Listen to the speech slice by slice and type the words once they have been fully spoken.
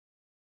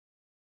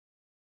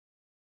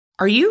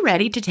Are you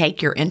ready to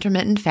take your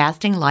intermittent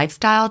fasting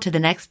lifestyle to the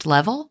next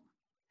level?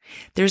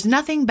 There's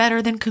nothing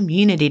better than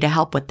community to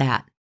help with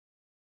that.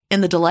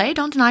 In the Delay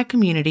Don't Deny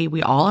community,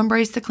 we all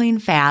embrace the clean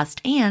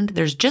fast, and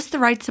there's just the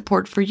right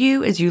support for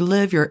you as you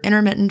live your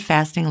intermittent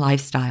fasting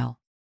lifestyle.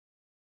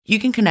 You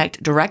can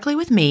connect directly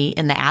with me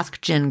in the Ask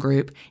Jen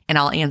group, and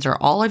I'll answer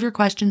all of your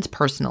questions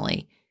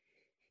personally.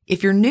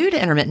 If you're new to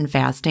intermittent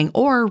fasting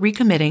or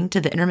recommitting to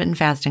the intermittent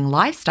fasting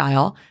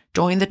lifestyle,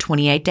 join the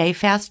 28-Day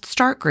Fast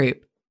Start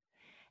group.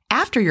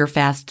 After your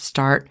fast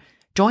start,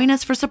 join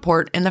us for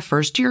support in the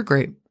First Year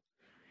group.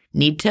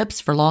 Need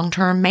tips for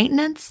long-term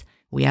maintenance?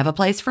 We have a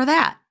place for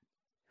that.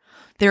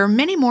 There are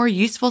many more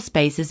useful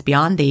spaces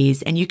beyond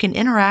these, and you can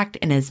interact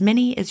in as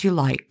many as you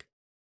like.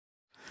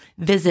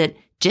 Visit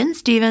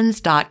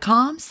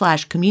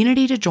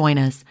jenstevens.com/community to join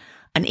us.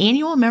 An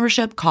annual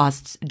membership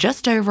costs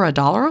just over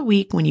 $1 a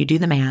week when you do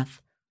the math.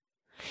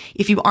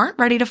 If you aren't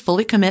ready to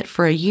fully commit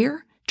for a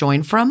year,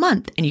 join for a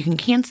month and you can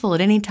cancel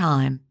at any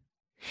time.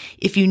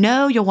 If you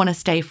know you'll want to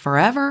stay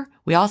forever,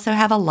 we also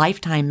have a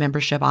lifetime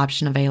membership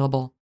option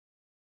available.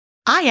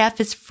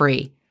 IF is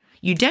free.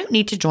 You don't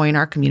need to join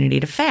our community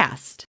to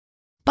fast.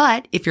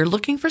 But if you're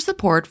looking for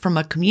support from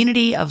a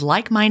community of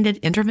like-minded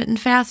intermittent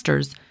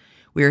fasters,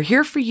 we're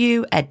here for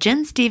you at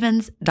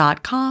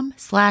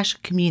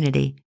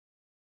jenstevens.com/community.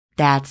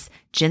 That's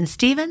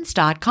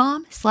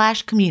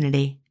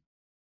jenstevens.com/community.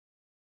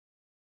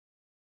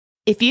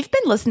 If you've been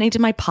listening to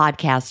my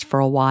podcast for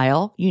a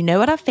while, you know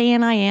what a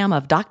fan I am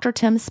of Dr.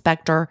 Tim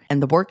Spector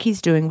and the work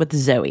he's doing with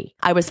Zoe.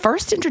 I was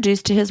first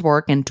introduced to his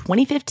work in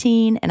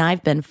 2015, and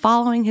I've been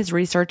following his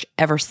research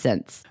ever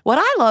since. What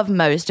I love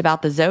most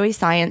about the Zoe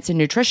Science and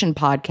Nutrition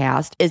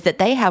podcast is that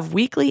they have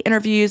weekly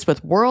interviews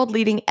with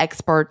world-leading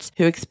experts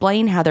who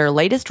explain how their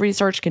latest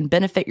research can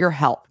benefit your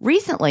health.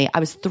 Recently, I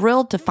was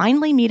thrilled to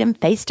finally meet him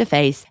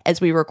face-to-face as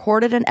we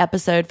recorded an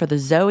episode for the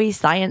Zoe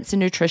Science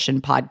and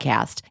Nutrition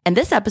podcast, and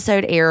this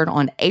episode aired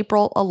on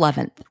April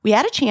 11th. We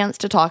had a chance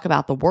to talk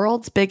about the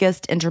world's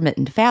biggest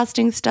intermittent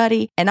fasting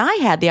study, and I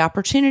had the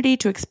opportunity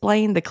to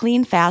explain the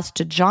clean fast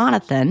to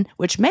Jonathan,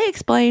 which may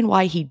explain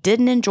why he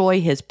didn't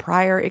enjoy his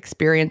prior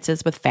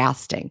experiences with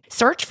fasting.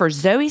 Search for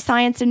Zoe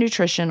Science and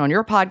Nutrition on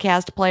your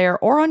podcast player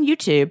or on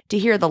YouTube to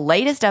hear the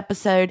latest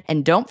episode,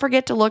 and don't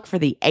forget to look for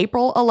the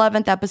April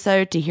 11th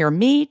episode to hear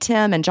me,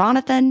 Tim, and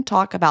Jonathan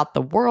talk about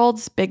the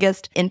world's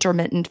biggest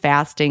intermittent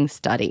fasting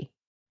study.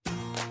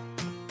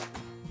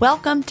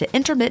 Welcome to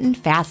Intermittent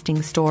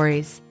Fasting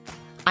Stories.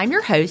 I'm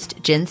your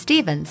host, Jen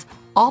Stevens,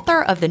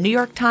 author of the New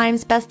York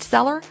Times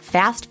bestseller,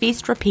 Fast,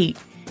 Feast, Repeat,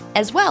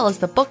 as well as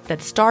the book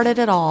that started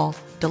it all,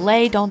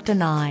 Delay Don't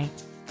Deny.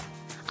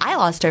 I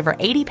lost over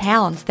 80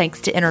 pounds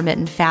thanks to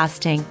intermittent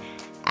fasting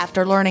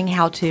after learning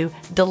how to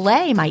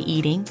delay my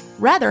eating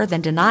rather than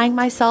denying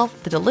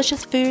myself the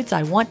delicious foods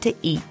I want to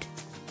eat.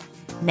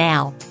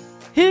 Now,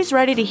 who's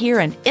ready to hear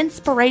an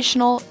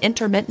inspirational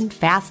intermittent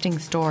fasting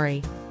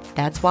story?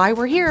 That's why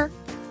we're here.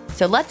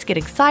 So let's get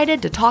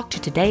excited to talk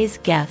to today's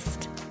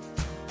guest.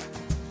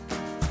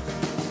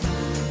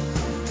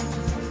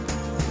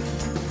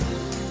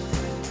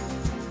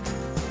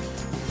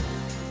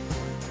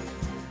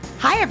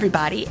 Hi,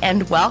 everybody,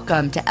 and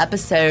welcome to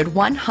episode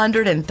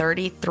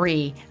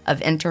 133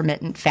 of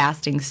Intermittent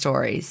Fasting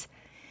Stories.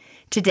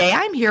 Today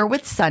I'm here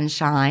with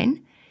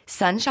Sunshine.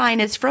 Sunshine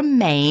is from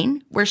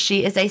Maine, where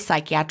she is a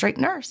psychiatric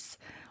nurse.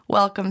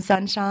 Welcome,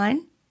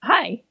 Sunshine.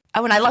 Hi.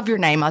 Oh, and I love your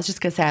name. I was just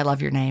going to say I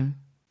love your name.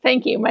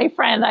 Thank you. My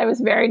friend, I was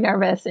very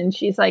nervous, and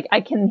she's like,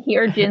 I can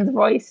hear Jen's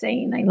voice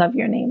saying, I love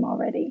your name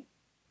already.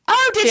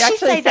 Oh, did she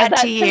say that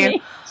to you?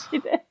 She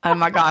did. Oh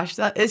my gosh.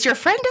 Is your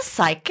friend a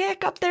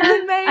psychic up there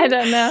in Maine? I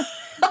don't know.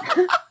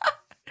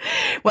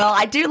 Well,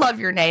 I do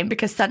love your name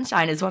because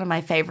Sunshine is one of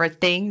my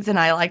favorite things, and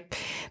I like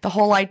the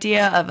whole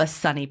idea of a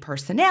sunny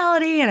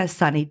personality and a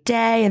sunny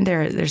day, and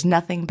there's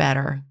nothing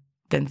better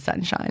than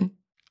Sunshine.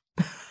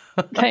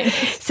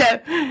 So,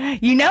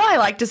 I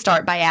like to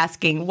start by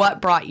asking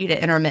what brought you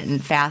to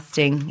intermittent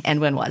fasting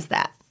and when was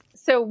that?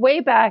 So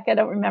way back, I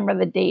don't remember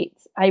the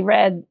dates. I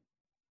read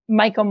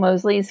Michael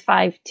Mosley's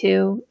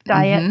 5-2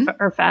 diet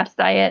or fast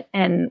diet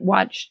and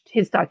watched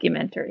his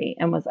documentary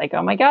and was like,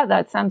 oh my God,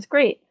 that sounds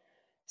great.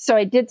 So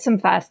I did some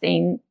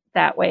fasting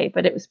that way,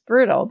 but it was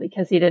brutal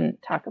because he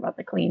didn't talk about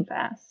the clean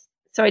fast.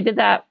 So I did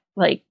that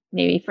like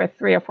maybe for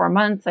 3 or 4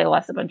 months. I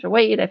lost a bunch of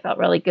weight. I felt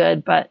really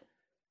good, but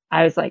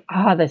I was like,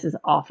 oh, this is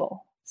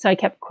awful. So I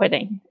kept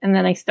quitting. And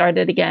then I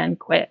started again,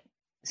 quit.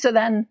 So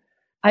then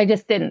I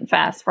just didn't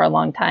fast for a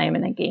long time,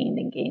 and I gained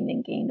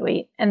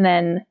weight. And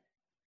then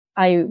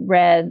I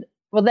read,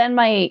 then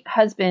my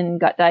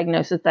husband got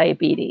diagnosed with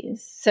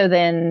diabetes. So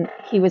then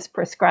he was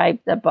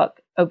prescribed the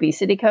book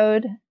Obesity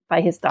Code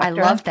by his doctor. I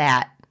love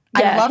that.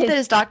 Yeah, I love that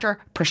his doctor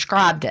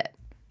prescribed it.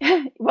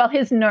 Well,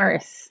 his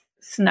nurse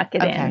snuck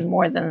it in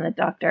more than the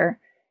doctor.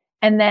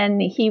 And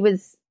then he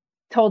was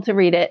told to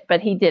read it,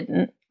 but he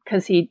didn't,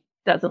 because he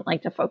doesn't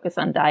like to focus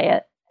on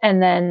diet.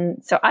 And then,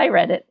 so I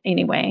read it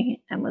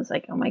anyway and was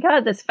like, oh my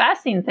God, this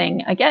fasting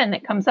thing, again,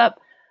 it comes up,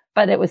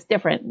 but it was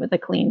different with a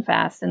clean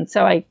fast. And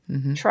so I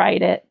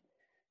tried it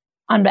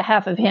on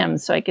behalf of him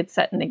so I could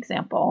set an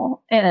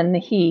example. And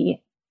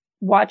he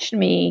watched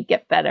me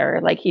get better.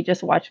 Like he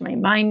just watched my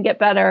mind get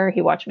better.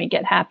 He watched me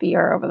get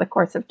happier over the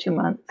course of 2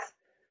 months.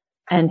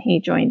 And he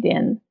joined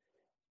in.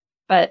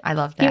 But I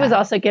love that. He was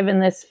also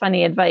given this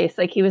funny advice.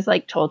 Like he was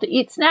like told to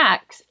eat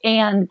snacks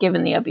and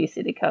given the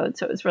obesity code.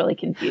 So it was really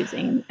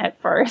confusing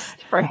at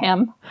first for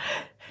him.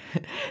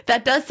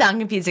 That does sound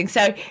confusing.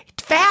 So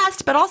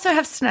fast, but also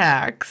have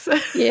snacks.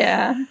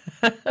 Yeah.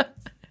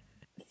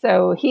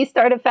 So he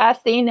started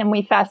fasting and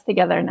we fast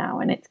together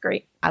now, and it's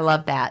great. I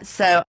love that.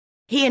 So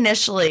he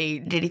initially,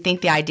 did he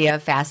think the idea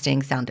of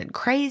fasting sounded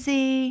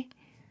crazy?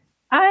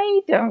 I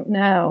don't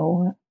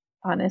know,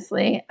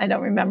 honestly. I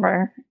don't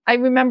remember. I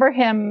remember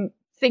him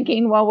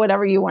thinking, well,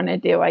 whatever you want to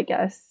do, I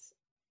guess.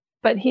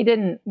 But he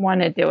didn't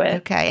want to do it.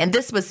 Okay. And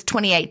this was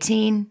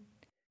 2018?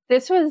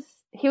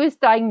 He was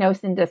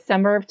diagnosed in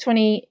December of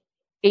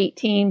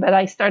 2018, but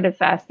I started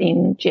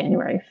fasting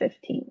January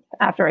 15th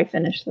after I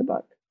finished the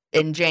book.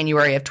 In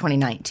January of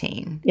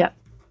 2019. Yep.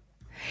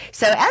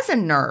 So as a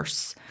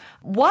nurse,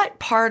 what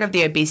part of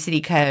the obesity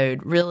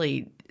code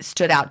really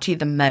stood out to you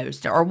the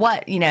most? Or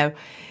what,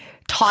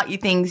 taught you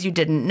things you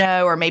didn't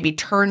know, or maybe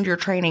turned your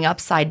training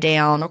upside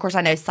down? Of course,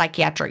 I know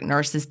psychiatric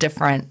nurse is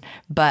different,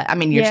 but I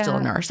mean, you're still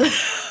a nurse.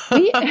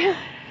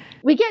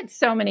 We get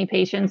so many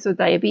patients with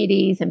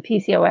diabetes and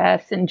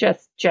PCOS and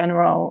just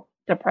general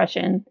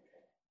depression.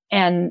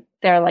 And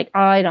they're like, oh,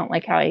 I don't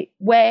like how I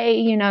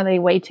weigh. They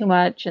weigh too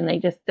much and they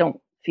just don't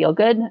feel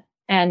good.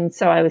 And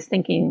so I was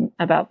thinking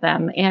about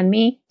them and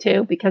me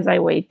too, because I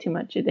weighed too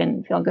much. It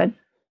didn't feel good.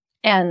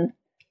 And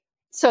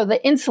so the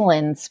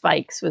insulin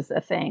spikes was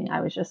the thing. I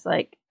was just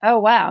like, oh,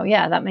 wow.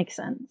 Yeah, that makes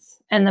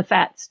sense. And the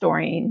fat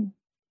storing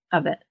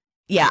of it.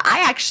 Yeah,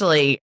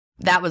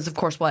 that was, of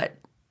course, what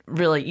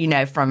really,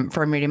 from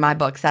reading my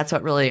books, that's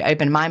what really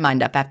opened my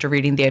mind up after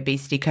reading the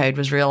obesity code,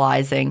 was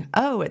realizing,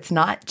 oh, it's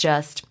not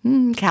just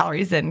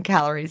calories in,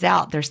 calories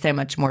out. There's so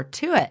much more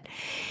to it.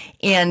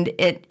 And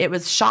it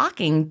was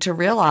shocking to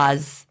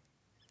realize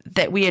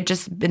that we had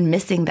just been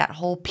missing that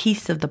whole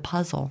piece of the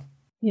puzzle.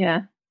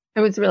 Yeah,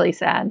 it was really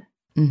sad.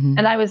 Mm-hmm.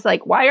 And I was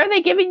like, why are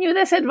they giving you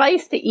this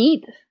advice to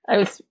eat? I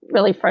was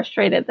really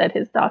frustrated that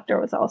his doctor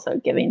was also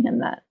giving him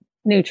that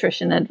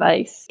nutrition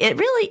advice. It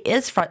really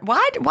is.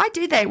 Why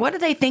do they? What do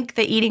they think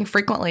that eating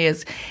frequently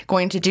is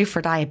going to do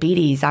for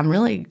diabetes? I'm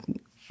really,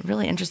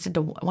 really interested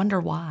to wonder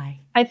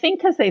why. I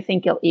think because they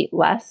think you'll eat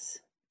less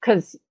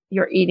because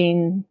you're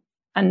eating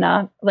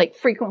enough, like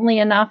frequently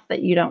enough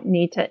that you don't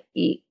need to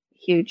eat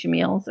huge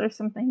meals or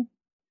something.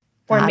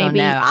 Or I maybe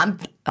don't know. I'm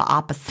the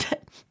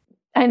opposite.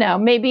 I know.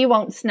 Maybe you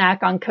won't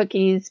snack on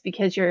cookies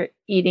because you're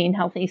eating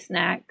healthy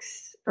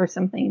snacks or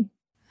something.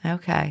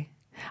 Okay.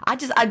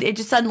 It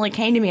just suddenly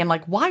came to me. I'm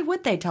like, why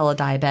would they tell a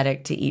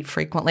diabetic to eat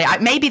frequently?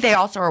 Maybe they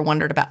also are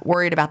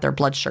worried about their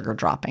blood sugar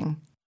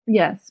dropping.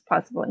 Yes,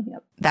 possibly.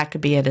 Yep. That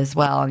could be it as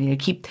well.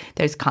 Keep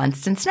those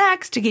constant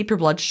snacks to keep your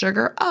blood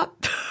sugar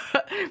up,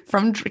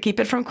 keep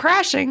it from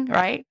crashing,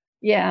 right?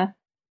 Yeah.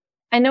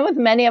 I know with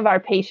many of our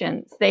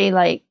patients, they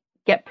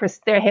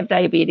they have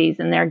diabetes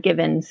and they're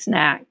given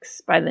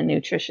snacks by the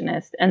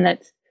nutritionist. And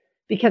that's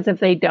because if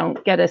they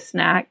don't get a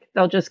snack,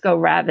 they'll just go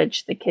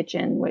ravage the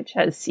kitchen, which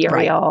has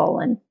cereal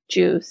and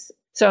juice.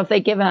 So if they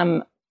give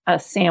them a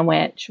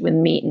sandwich with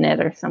meat in it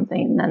or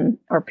something,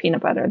 or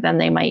peanut butter, then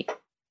they might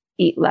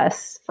eat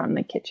less from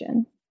the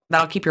kitchen.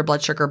 That'll keep your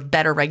blood sugar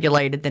better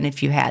regulated than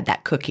if you had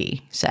that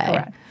cookie, say.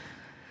 Correct.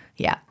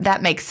 Yeah,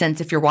 that makes sense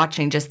if you're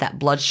watching just that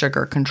blood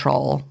sugar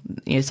control,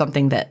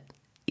 something that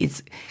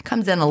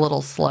comes in a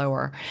little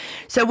slower.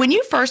 So when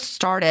you first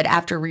started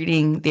after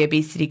reading the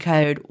obesity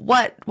code,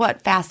 what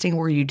fasting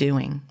were you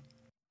doing?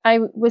 I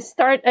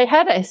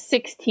had a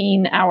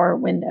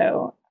 16-hour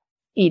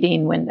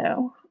eating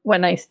window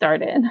when I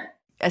started.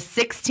 A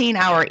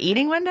 16-hour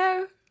eating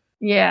window?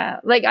 Yeah.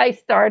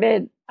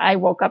 I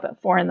woke up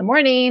at 4 a.m.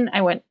 or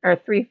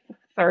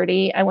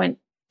 3:30. I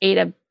ate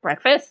a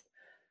breakfast.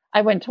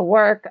 I went to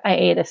work. I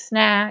ate a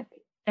snack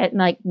at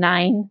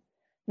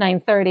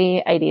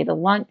 9:30. I'd eat a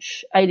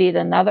lunch. I'd eat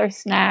another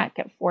snack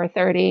at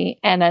 4:30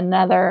 and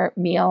another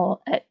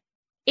meal at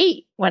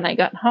 8 when I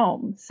got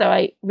home. So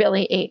I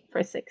really ate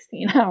for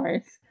 16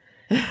 hours.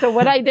 So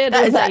what I did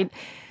was I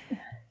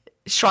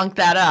shrunk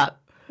that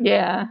up.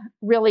 Yeah,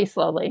 really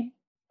slowly.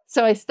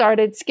 So I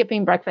started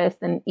skipping breakfast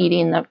and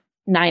eating the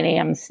 9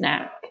 a.m.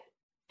 snack,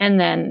 and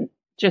then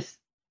just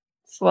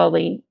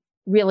slowly,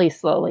 really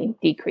slowly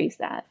decrease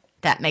that.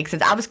 That makes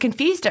sense. I was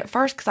confused at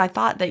first because I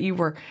thought that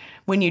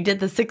when you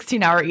did the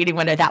 16-hour eating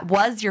window, that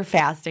was your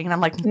fasting. And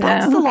I'm like,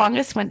 that's the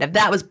longest window.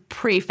 That was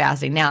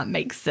pre-fasting. Now it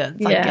makes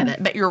sense. Yeah. I get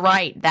it. But you're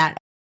right.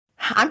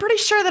 I'm pretty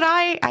sure that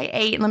I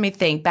ate, let me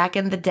think, back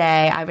in the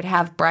day, I would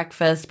have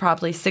breakfast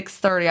probably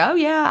 6:30. Oh,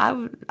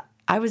 yeah,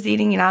 I was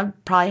eating,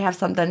 I'd probably have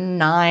something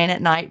 9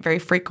 at night very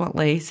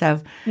frequently.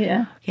 So,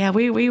 yeah,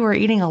 we were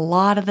eating a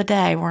lot of the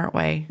day, weren't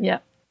we? Yeah.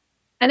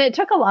 And it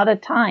took a lot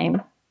of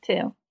time,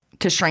 too.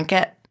 To shrink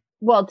it?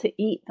 Well, to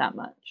eat that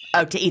much.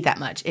 Oh, to eat that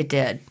much. It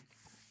did.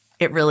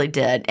 It really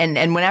did. And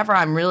whenever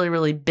I'm really,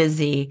 really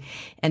busy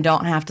and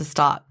don't have to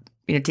stop,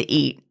 to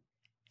eat,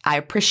 I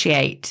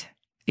appreciate,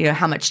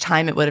 how much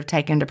time it would have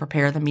taken to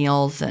prepare the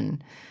meals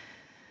and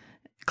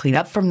clean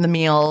up from the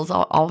meals,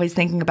 always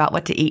thinking about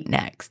what to eat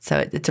next.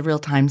 So it's a real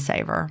time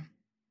saver.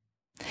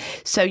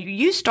 So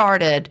you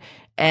started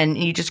and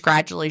you just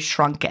gradually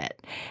shrunk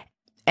it.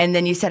 And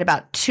then you said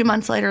about 2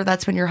 months later,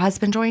 that's when your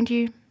husband joined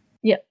you?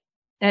 Yep.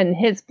 And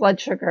his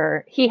blood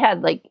sugar, he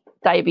had like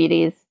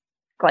diabetes,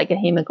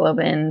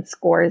 glycohemoglobin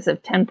scores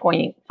of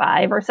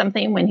 10.5 or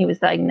something when he was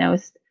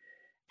diagnosed.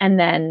 And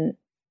then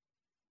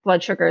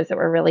blood sugars that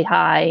were really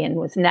high, and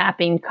was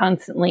napping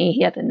constantly.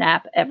 He had to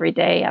nap every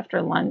day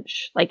after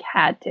lunch,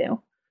 had to.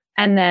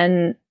 And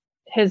then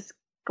his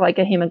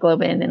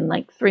glycohemoglobin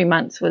in 3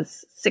 months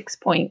was 6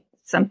 point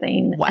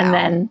something. Wow. And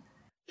then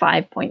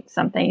 5 point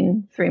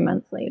something 3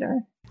 months later.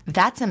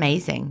 That's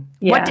amazing.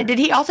 Yeah. Did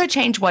he also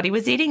change what he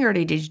was eating, or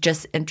did he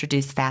just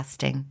introduce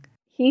fasting?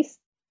 He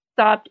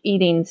stopped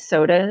eating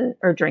soda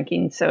or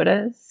drinking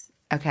sodas.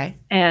 Okay.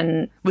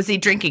 And was he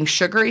drinking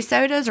sugary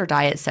sodas or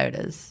diet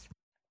sodas?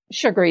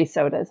 Sugary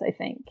sodas, I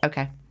think.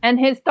 Okay. And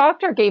his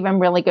doctor gave him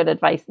really good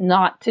advice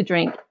not to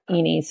drink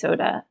any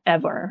soda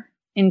ever,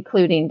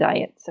 including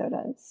diet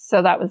sodas.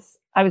 So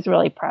I was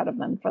really proud of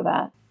them for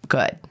that.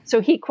 Good.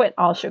 So he quit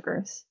all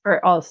sugars,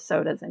 or all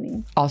sodas, I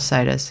mean. All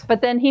sodas.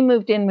 But then he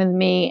moved in with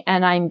me,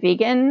 and I'm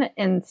vegan.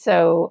 And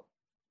so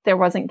there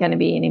wasn't going to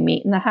be any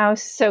meat in the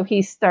house. So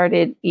he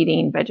started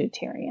eating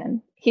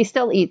vegetarian. He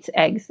still eats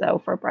eggs,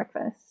 though, for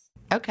breakfast.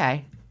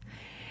 Okay.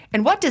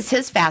 And what does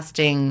his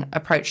fasting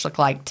approach look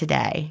like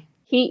today?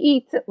 He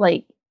eats at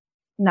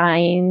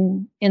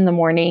 9 in the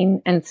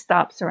morning and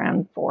stops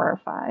around 4 or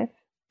 5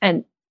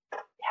 and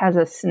has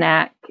a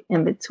snack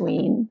in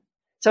between.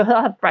 So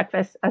he'll have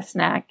breakfast, a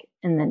snack,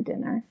 and then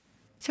dinner.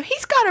 So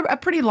he's got a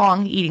pretty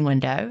long eating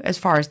window as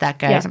far as that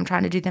goes. Yeah. I'm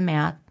trying to do the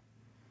math.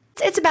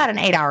 It's about an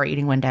 8-hour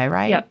eating window,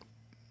 right? Yep.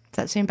 Does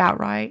that seem about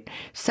right?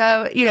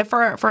 So,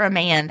 for a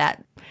man,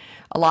 that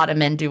a lot of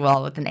men do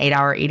well with an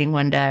 8-hour eating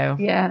window.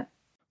 Yeah.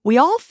 We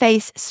all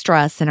face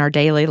stress in our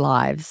daily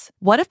lives.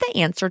 What if the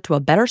answer to a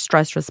better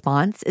stress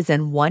response is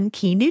in one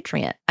key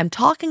nutrient? I'm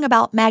talking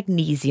about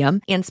magnesium,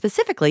 and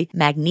specifically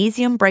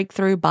Magnesium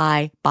Breakthrough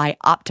by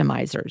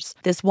Bioptimizers.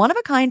 This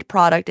one-of-a-kind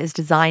product is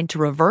designed to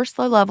reverse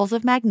low levels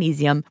of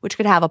magnesium, which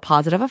could have a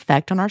positive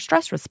effect on our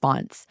stress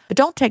response. But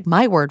don't take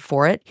my word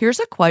for it. Here's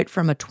a quote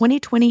from a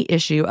 2020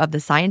 issue of the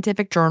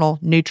scientific journal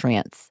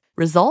Nutrients.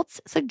 Results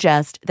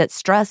suggest that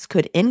stress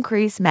could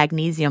increase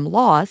magnesium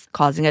loss,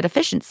 causing a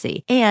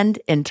deficiency. And,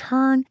 in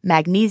turn,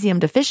 magnesium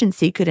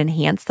deficiency could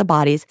enhance the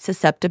body's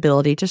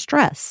susceptibility to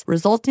stress,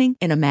 resulting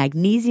in a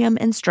magnesium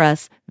and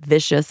stress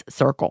vicious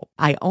circle.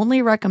 I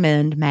only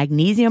recommend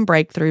Magnesium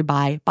Breakthrough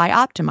by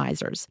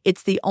Bioptimizers.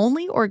 It's the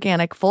only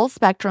organic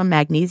full-spectrum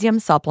magnesium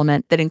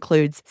supplement that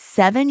includes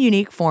 7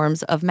 unique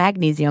forms of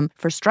magnesium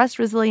for stress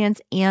resilience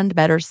and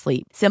better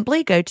sleep.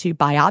 Simply go to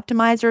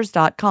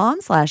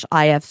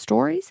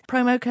bioptimizers.com/ifstories,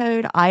 promo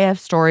code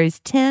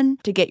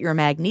IFStories10 to get your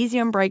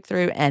Magnesium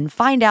Breakthrough and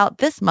find out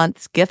this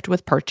month's gift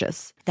with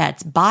purchase.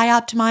 That's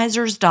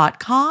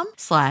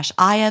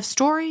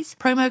bioptimizers.com/IFstories,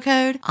 promo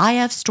code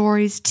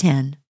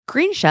IFStories10.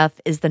 Green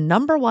Chef is the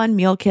 #1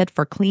 meal kit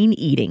for clean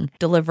eating,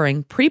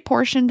 delivering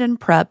pre-portioned and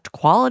prepped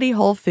quality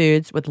whole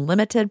foods with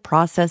limited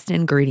processed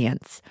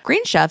ingredients.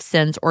 Green Chef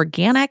sends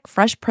organic,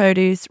 fresh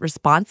produce,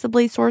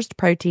 responsibly sourced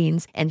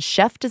proteins, and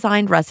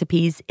chef-designed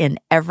recipes in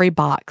every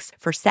box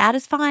for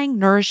satisfying,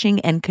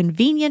 nourishing, and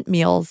convenient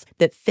meals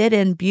that fit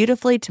in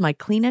beautifully to my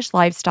cleanish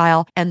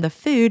lifestyle, and the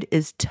food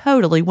is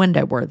totally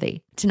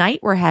window-worthy. Tonight,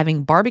 we're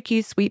having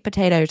barbecue sweet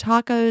potato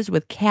tacos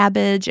with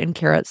cabbage and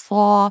carrot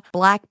slaw,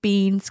 black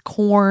beans,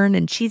 corn,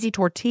 and cheesy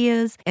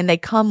tortillas, and they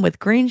come with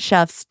Green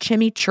Chef's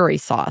chimichurri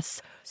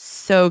sauce.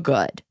 So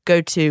good.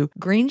 Go to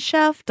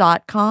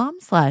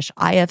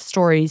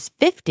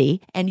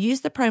greenchef.com/IFstories50 and use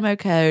the promo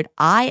code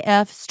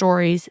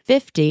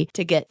IFstories50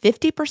 to get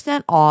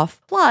 50% off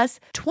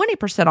plus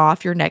 20%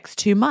 off your next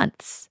 2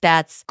 months.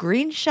 That's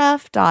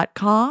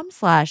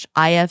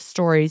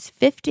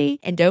greenchef.com/IFstories50.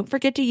 And don't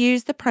forget to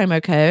use the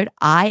promo code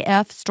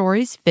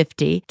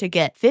IFstories50 to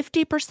get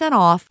 50%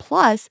 off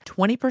plus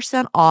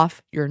 20%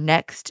 off your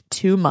next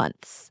 2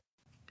 months.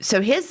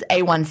 So his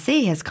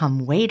A1C has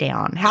come way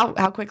down.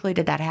 How quickly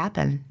did that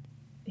happen?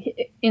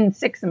 In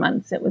 6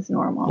 months, it was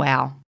normal.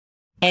 Wow.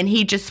 And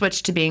he just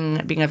switched to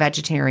being a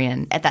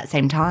vegetarian at that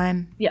same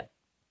time? Yeah.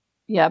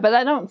 Yeah, but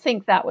I don't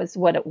think that was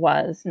what it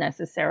was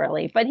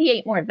necessarily. But he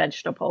ate more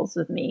vegetables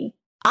with me.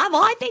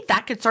 I think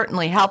that could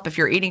certainly help if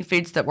you're eating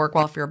foods that work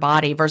well for your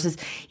body versus,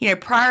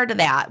 prior to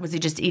that, was he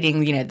just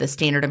eating, the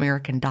standard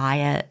American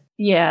diet?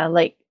 Yeah,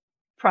 like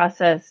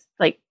processed,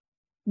 like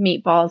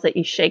meatballs that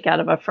you shake out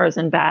of a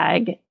frozen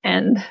bag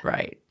and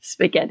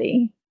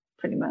spaghetti,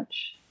 pretty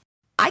much.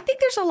 I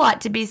think there's a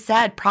lot to be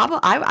said. Probably,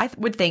 I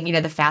would think,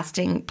 the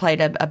fasting played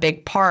a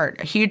big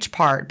part, a huge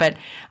part. But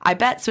I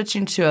bet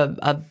switching to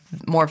a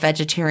more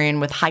vegetarian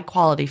with high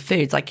quality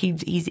foods, like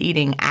he's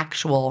eating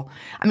actual.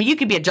 I mean, you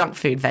could be a junk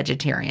food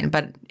vegetarian,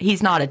 but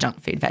he's not a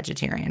junk food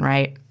vegetarian,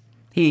 right?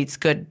 He eats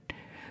good,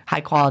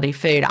 high quality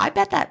food. I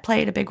bet that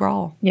played a big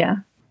role. Yeah.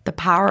 The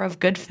power of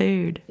good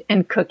food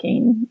and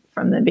cooking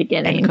from the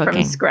beginning,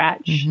 from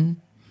scratch. Mm-hmm.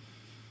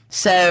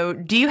 So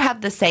do you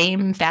have the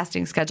same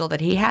fasting schedule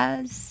that he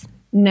has?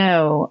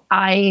 No,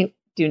 I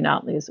do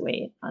not lose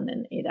weight on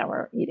an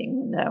 8-hour eating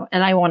window.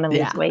 And I want to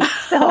lose weight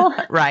still.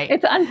 Right.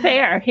 It's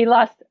unfair. He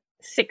lost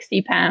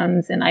 60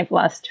 pounds and I've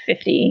lost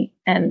 50.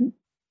 And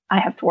I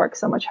have to work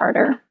so much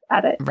harder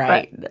at it.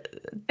 Right.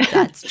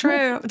 That's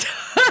true.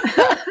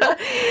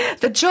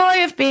 The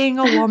joy of being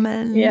a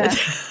woman. Yeah.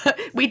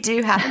 We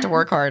do have to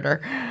work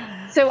harder.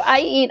 So I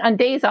eat on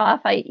days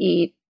off. I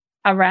eat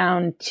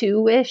around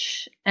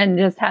 2-ish and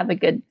just have a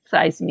good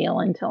sized meal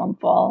until I'm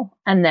full.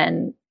 And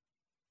then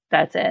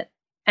that's it.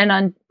 And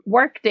on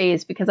work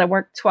days, because I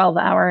work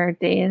 12-hour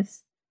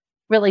days,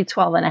 really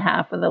 12 and a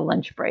half with a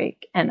lunch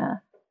break and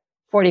a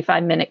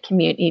 45-minute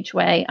commute each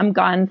way, I'm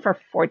gone for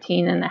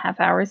 14 and a half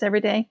hours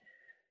every day.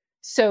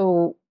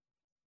 So,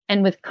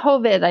 and with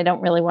COVID, I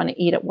don't really want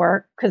to eat at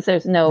work because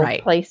there's no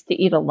place to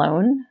eat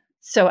alone.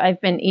 So I've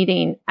been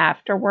eating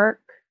after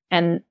work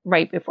and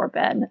right before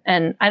bed.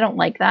 And I don't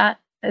like that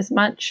as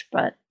much,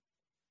 but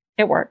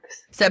it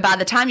works. So by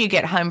the time you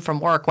get home from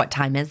work, what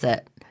time is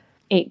it?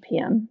 8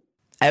 p.m.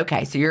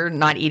 Okay. So you're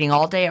not eating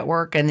all day at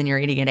work and then you're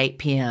eating at 8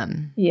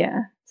 p.m.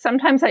 Yeah.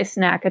 Sometimes I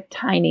snack a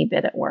tiny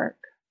bit at work,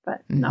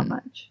 but not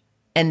much.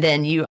 And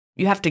then you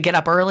have to get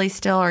up early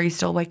still? Are you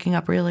still waking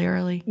up really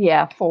early?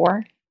 Yeah,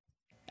 4.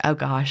 Oh,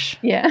 gosh.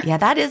 Yeah. Yeah,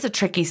 that is a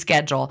tricky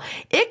schedule.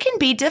 It can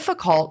be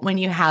difficult when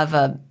you have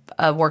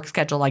a work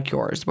schedule like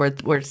yours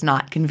where it's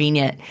not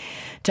convenient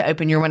to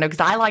open your window. Because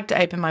I like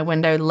to open my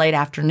window late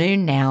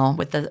afternoon now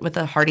with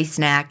a hearty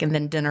snack and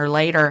then dinner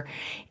later.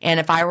 And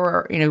if I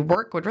were,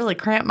 work would really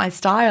cramp my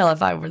style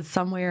if I was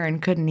somewhere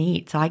and couldn't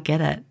eat. So I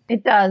get it.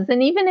 It does.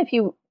 And even if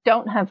you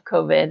don't have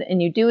COVID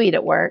and you do eat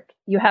at work,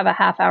 you have a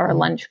half-hour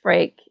lunch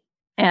break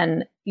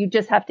and you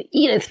just have to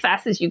eat as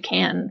fast as you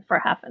can for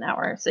half an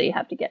hour. So you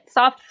have to get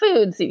soft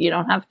foods so you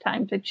don't have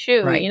time to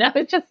chew. Right.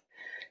 It's just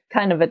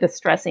kind of a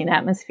distressing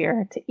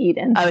atmosphere to eat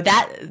in. Oh,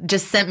 that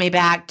just sent me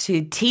back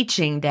to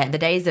teaching the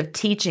days of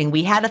teaching.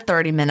 We had a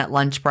 30-minute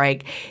lunch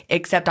break,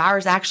 except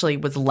ours actually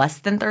was less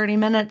than 30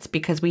 minutes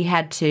because we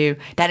had to,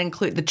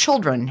 the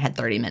children had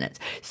 30 minutes.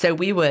 So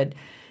we would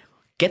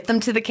get them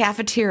to the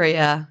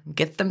cafeteria,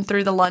 get them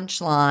through the lunch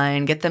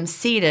line, get them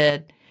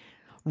seated,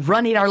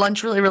 eat our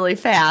lunch really, really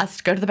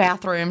fast, go to the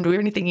bathroom, do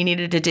anything you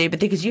needed to do. But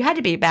because you had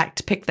to be back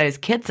to pick those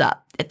kids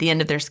up at the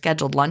end of their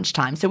scheduled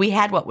lunchtime. So we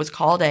had what was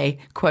called a,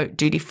 quote,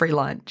 duty-free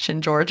lunch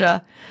in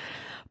Georgia.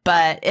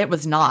 But it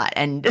was not.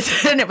 And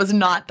it was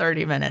not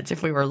 30 minutes.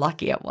 If we were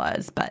lucky, it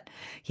was. But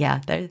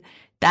yeah,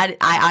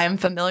 I am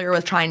familiar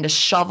with trying to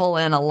shovel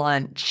in a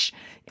lunch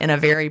in a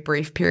very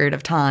brief period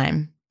of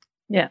time.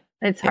 Yeah,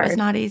 it's hard. It was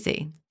not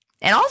easy.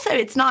 And also,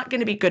 it's not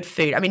going to be good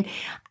food. I mean,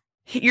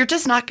 you're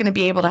just not going to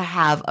be able to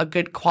have a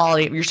good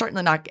quality. You're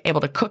certainly not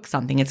able to cook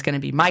something. It's going to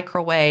be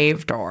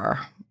microwaved or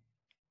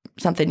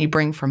something you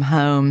bring from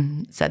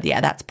home. So yeah,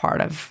 that's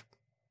part of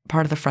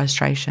the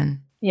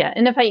frustration. Yeah,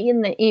 and if I eat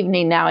in the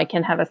evening now, I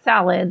can have a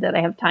salad that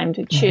I have time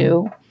to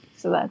chew.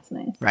 So that's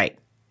nice. Right,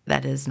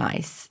 that is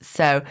nice.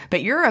 So,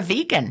 but you're a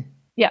vegan.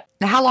 Yeah.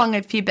 Now, how long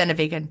have you been a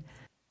vegan?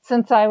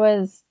 Since I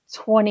was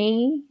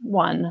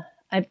 21,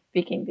 I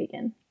became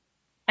vegan.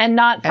 And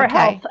not for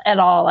health at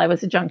all. I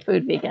was a junk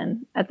food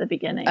vegan at the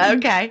beginning.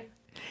 Okay.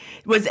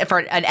 Was it for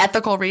an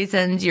ethical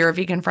reasons? You're a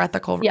vegan for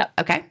ethical reasons?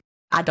 Yeah. Okay.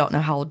 I don't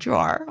know how old you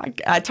are.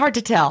 It's hard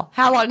to tell.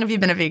 How long have you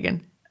been a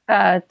vegan?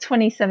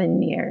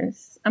 27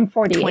 years. I'm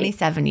 48.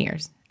 27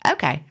 years.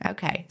 Okay.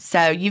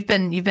 So you've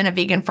been a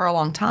vegan for a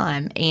long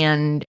time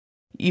and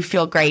you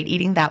feel great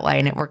eating that way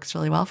and it works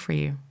really well for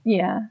you.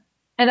 Yeah.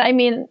 And I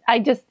mean,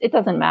 it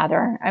doesn't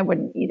matter. I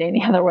wouldn't eat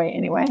any other way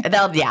anyway.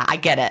 Yeah, I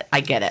get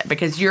it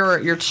because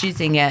you're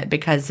choosing it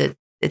because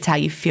it's how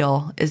you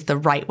feel is the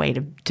right way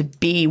to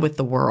be with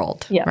the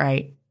world. Yeah.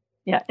 Right.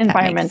 Yeah.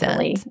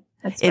 Environmentally.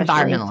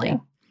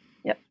 Environmentally.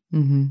 Yep.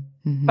 Mm-hmm,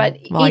 mm-hmm. But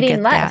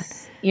eating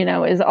less,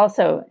 is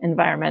also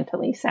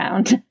environmentally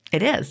sound.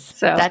 It is.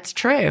 So that's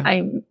true.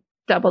 I'm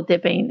double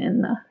dipping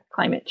in the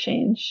climate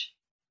change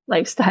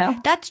lifestyle.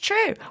 That's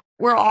true.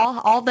 We're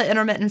all the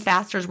intermittent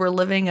fasters, we're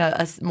living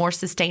a more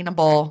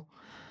sustainable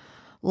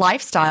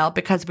lifestyle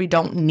because we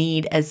don't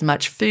need as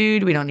much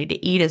food. We don't need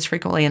to eat as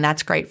frequently. And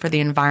that's great for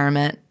the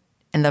environment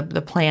and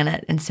the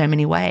planet in so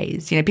many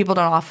ways. People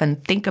don't often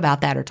think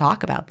about that or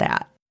talk about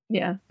that.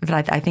 Yeah.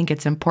 But I think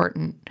it's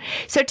important.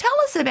 So tell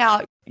us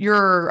about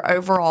your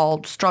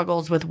overall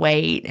struggles with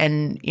weight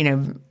and,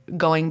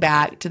 going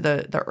back to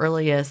the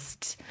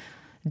earliest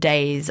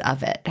days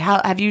of it.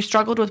 How have you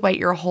struggled with weight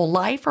your whole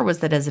life, or was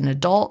that as an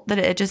adult that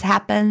it just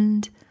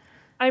happened?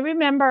 I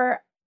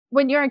remember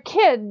when you're a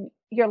kid,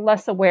 you're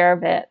less aware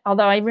of it.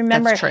 Although I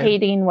remember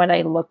hating what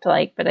I looked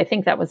like, but I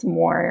think that was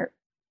more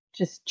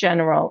just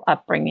general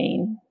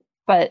upbringing.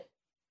 But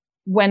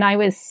when I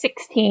was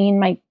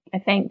 16,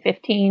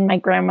 15, my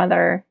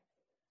grandmother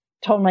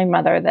told my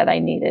mother that I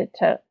needed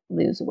to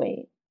lose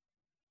weight.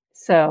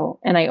 So,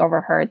 and I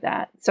overheard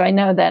that. So I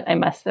know that I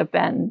must have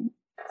been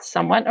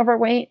somewhat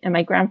overweight, and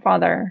my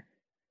grandfather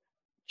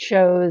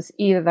chose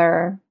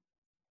either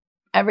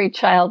every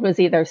child was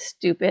either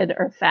stupid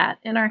or fat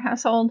in our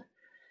household.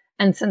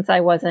 And since I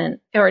wasn't,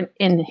 or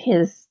in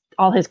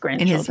all his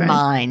grandchildren. In his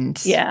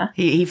mind. Yeah.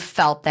 He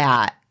felt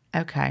that.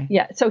 Okay.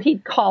 Yeah. So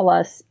he'd call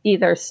us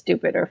either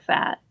stupid or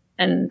fat.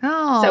 And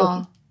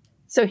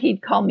so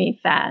he'd call me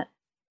fat.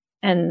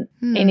 And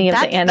any of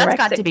the anorexic. That's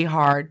got to be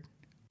hard.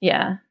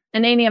 Yeah.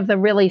 And any of the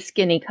really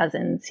skinny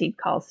cousins he'd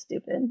call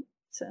stupid.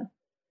 So,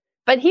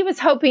 but he was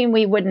hoping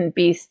we wouldn't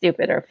be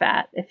stupid or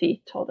fat if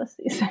he told us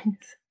these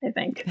things, I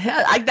think.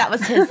 That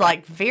was his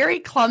very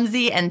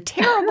clumsy and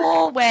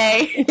terrible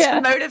way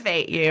to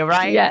motivate you,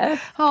 right? Yeah.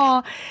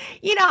 Oh,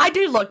 I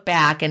do look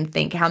back and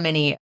think how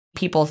many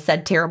people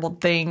said terrible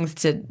things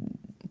to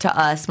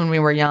us when we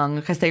were young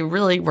because they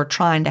really were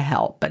trying to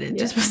help, but it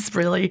just was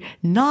really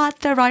not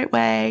the right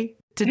way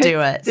to do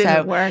it.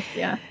 Didn't work,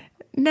 yeah.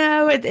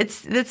 No,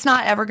 it's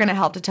not ever going to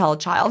help to tell a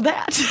child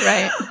that.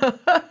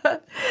 Right.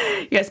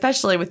 Yeah,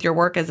 especially with your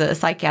work as a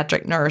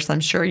psychiatric nurse. I'm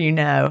sure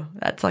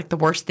that's the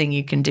worst thing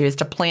you can do is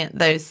to plant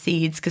those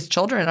seeds because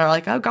children are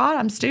like, oh, God,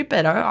 I'm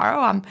stupid.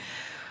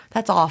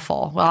 That's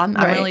awful. Well, I'm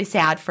really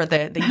sad for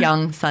the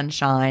young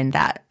sunshine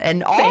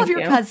and all of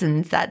your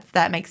cousins.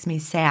 That makes me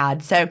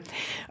sad. So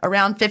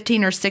around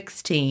 15 or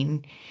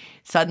 16,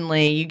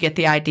 suddenly you get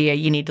the idea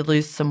you need to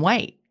lose some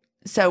weight.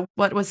 So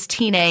what was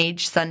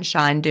teenage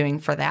Sunshine doing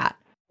for that?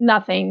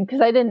 Nothing,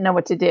 because I didn't know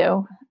what to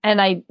do.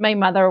 And my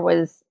mother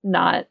was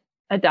not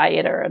a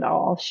dieter at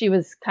all. She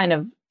was kind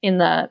of in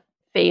the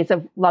phase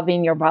of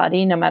loving your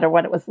body, no matter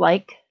what it was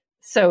like.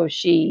 So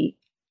she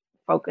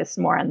focused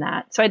more on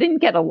that. So I didn't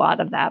get a lot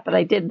of that, but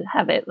I did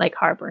have it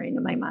harboring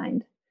in my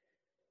mind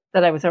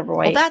that I was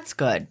overweight. Well, that's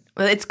good.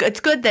 Well, it's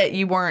good that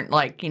you weren't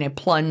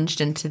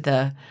plunged into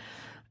the,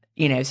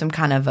 some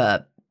kind of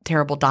a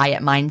terrible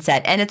diet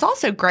mindset. And it's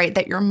also great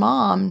that your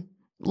mom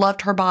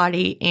loved her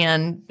body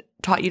and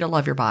taught you to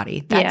love your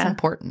body. That's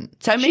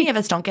important. So many of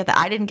us don't get that.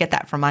 I didn't get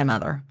that from my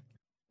mother.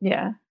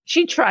 Yeah.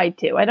 She tried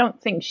to. I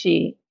don't think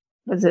she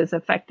was as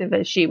effective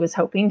as she was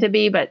hoping to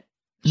be, but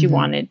she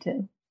wanted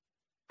to.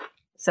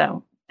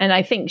 So, and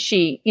I think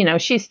she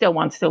still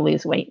wants to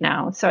lose weight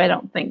now. So I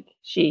don't think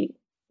she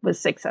was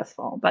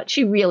successful, but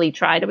she really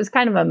tried. It was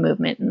kind of a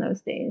movement in those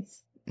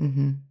days.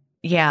 Mm-hmm.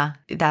 Yeah,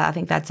 I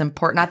think that's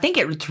important. I think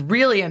it's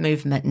really a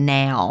movement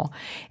now.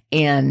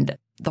 And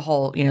the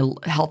whole,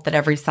 health at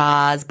every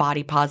size,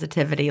 body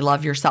positivity,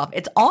 love yourself.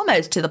 It's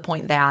almost to the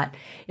point that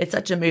it's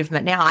such a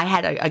movement now. I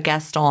had a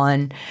guest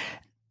on,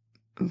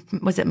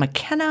 was it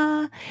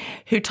McKenna,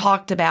 who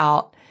talked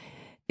about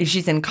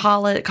she's in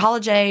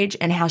college age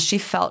and how she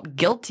felt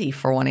guilty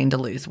for wanting to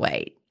lose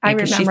weight. I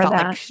remember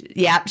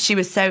that. She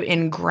was so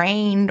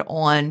ingrained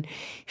on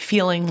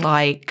feeling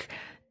like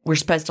we're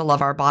supposed to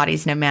love our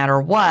bodies no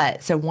matter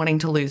what. So wanting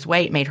to lose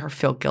weight made her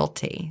feel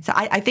guilty. So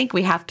I think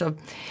we have to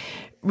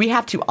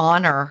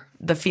honor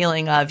the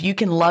feeling of you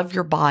can love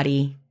your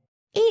body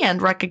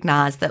and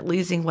recognize that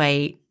losing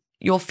weight,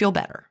 you'll feel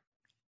better.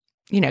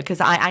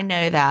 Because I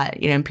know that,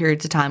 in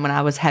periods of time when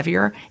I was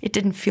heavier, it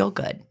didn't feel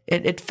good.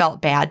 It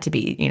felt bad to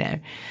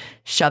be,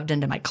 shoved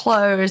into my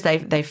clothes.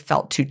 They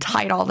felt too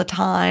tight all the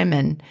time.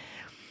 And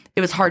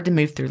it was hard to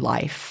move through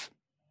life.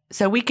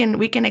 So we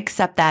can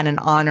accept that and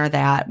honor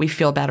that. We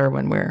feel better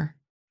when we're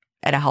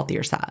at a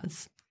healthier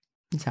size.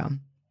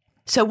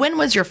 So when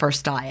was your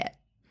first diet?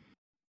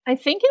 I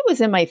think it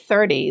was in my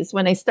 30s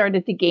when I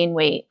started to gain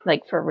weight,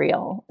 for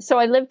real. So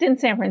I lived in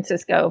San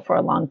Francisco for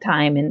a long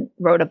time and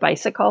rode a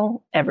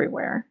bicycle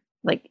everywhere.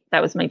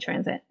 That was my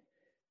transit.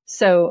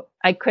 So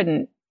I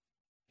couldn't,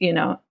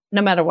 no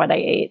matter what I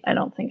ate, I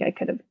don't think I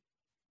could have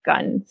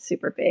gotten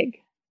super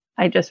big.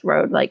 I just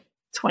rode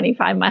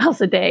 25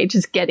 miles a day,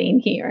 just getting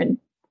here and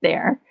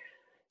there.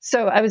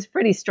 So I was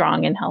pretty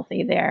strong and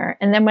healthy there.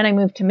 And then when I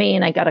moved to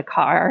Maine, I got a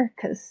car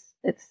because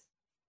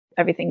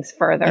everything's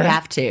further. You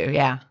have to,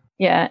 yeah.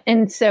 Yeah.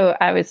 And so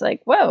I was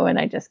like, whoa. And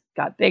I just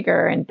got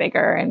bigger and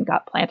bigger and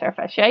got plantar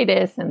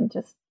fasciitis and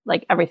just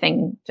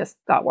everything just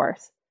got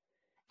worse.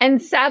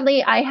 And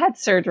sadly, I had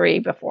surgery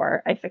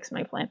before I fixed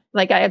my plant.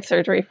 I had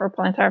surgery for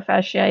plantar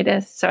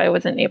fasciitis. So I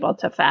wasn't able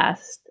to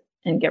fast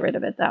and get rid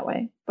of it that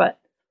way. But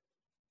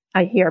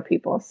I hear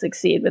people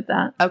succeed with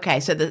that. Okay.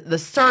 So the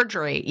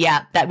surgery,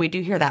 that we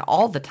do hear that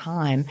all the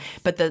time.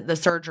 But the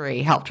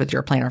surgery helped with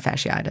your plantar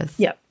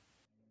fasciitis.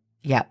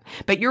 Yep.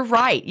 But you're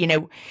right.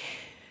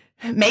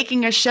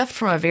 Making a shift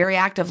from a very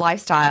active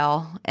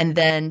lifestyle and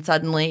then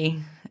suddenly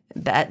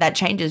that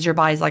changes. Your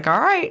body's like, all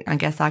right, I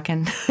guess I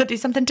can do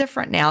something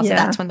different now. So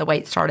that's when the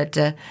weight started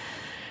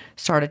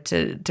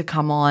to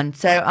come on.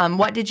 So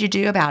what did you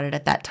do about it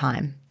at that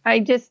time? I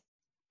just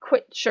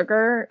quit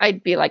sugar.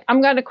 I'd be like,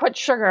 I'm going to quit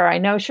sugar. I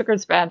know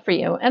sugar's bad for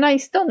you. And I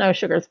still know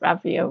sugar's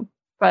bad for you.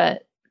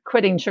 But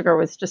quitting sugar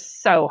was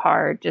just so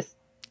hard.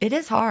 It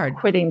is hard.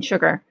 Quitting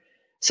sugar.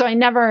 So I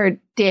never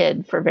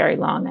did for very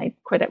long. I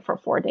quit it for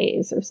 4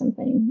 days or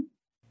something.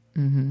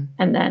 Mm-hmm.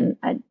 And then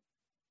I'd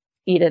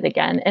eat it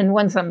again. And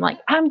once I'm like,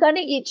 I'm going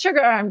to eat sugar,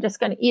 I'm just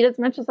going to eat as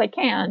much as I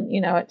can.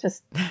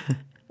 It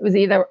was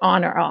either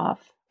on or off.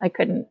 I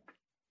couldn't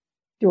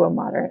do a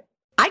moderate.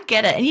 I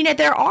get it. And,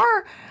 there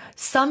are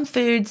some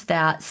foods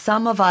that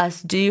some of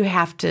us do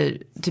have to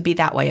be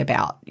that way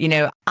about.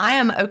 I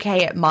am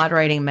okay at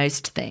moderating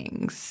most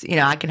things.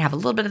 I can have a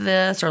little bit of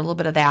this or a little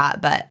bit of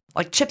that, but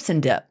like chips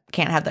and dip,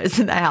 can't have those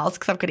in the house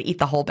because I'm going to eat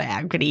the whole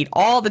bag. I'm going to eat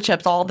all the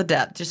chips, all the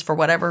dip, just for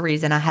whatever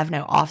reason. I have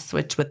no off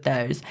switch with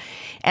those.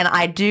 And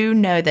I do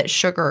know that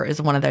sugar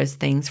is one of those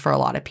things for a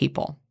lot of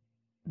people.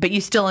 But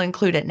you still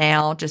include it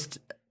now?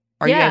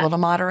 Are you able to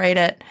moderate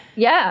it?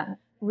 Yeah,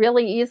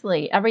 really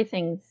easily.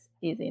 Everything's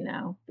easy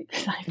now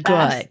because I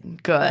fast.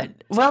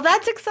 Good. Well,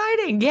 that's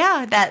exciting.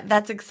 Yeah,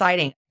 that's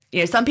exciting.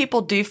 Some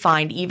people do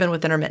find, even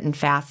with intermittent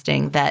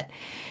fasting, that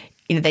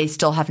they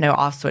still have no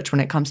off switch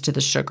when it comes to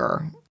the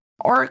sugar.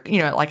 Or,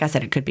 like I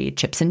said, it could be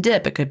chips and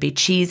dip. It could be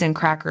cheese and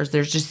crackers.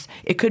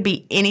 It could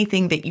be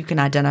anything that you can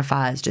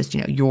identify as just,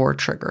 your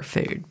trigger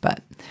food.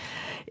 But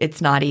it's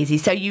not easy.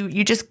 So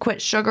you just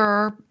quit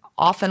sugar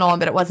off and on,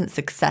 but it wasn't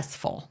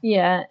successful.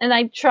 Yeah. And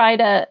I try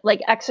to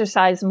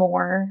exercise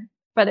more,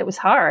 but it was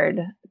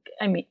hard.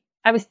 I mean,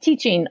 I was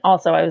teaching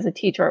also. I was a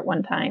teacher at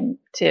one time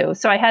too.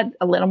 So I had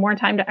a little more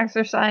time to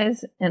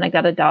exercise, and I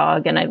got a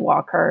dog and I'd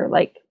walk her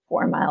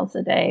 4 miles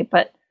a day,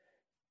 but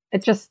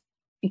it's just,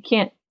 you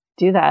can't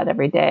do that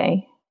every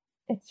day.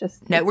 It's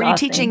just no. Were you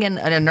teaching in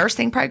a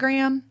nursing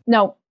program?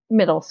 No,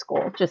 middle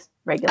school, just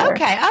regular.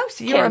 Okay. Oh,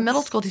 so you were a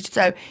middle school teacher.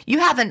 So you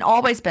haven't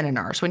always been a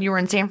nurse. When you were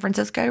in San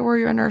Francisco, were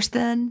you a nurse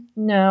then?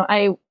 No,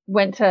 I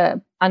went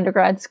to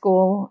undergrad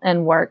school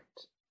and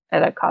worked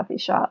at a coffee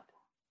shop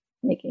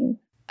making.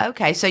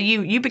 Okay. So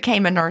you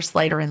became a nurse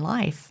later in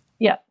life.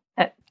 Yeah.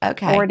 At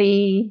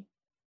 40.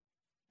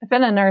 I've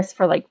been a nurse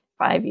for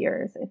 5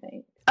 years, I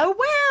think. Oh,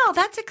 wow.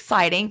 That's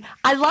exciting.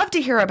 I love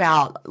to hear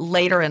about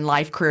later in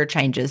life career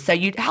changes. So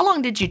how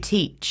long did you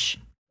teach?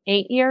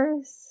 8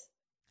 years.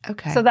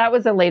 Okay. So that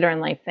was a later in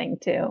life thing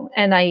too.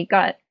 And I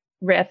got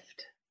riffed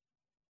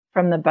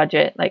from the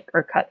budget,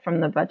 or cut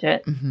from the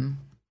budget. Mm-hmm.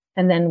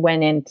 And then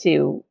went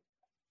into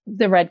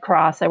the Red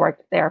Cross. I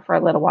worked there for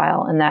a little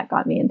while, and that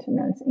got me into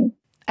nursing.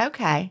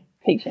 Okay.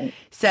 Patient.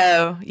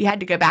 So you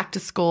had to go back to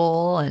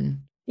school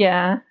and...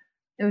 Yeah,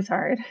 it was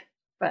hard,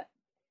 but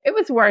it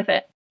was worth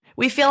it.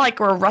 We feel like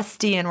we're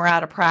rusty and we're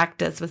out of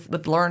practice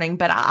with learning,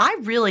 but I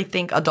really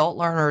think adult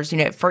learners,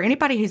 for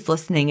anybody who's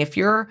listening, if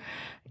you're,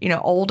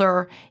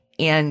 older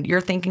and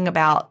you're thinking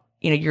about,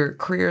 your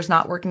career's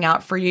not working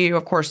out for you,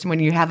 of course, when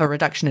you have a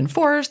reduction in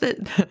force,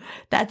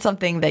 that's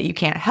something that you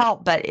can't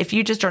help. But if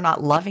you just are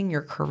not loving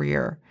your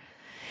career,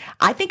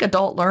 I think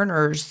adult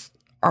learners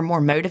are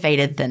more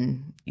motivated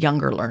than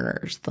younger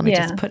learners. Let me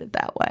just put it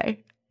that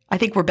way. I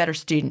think we're better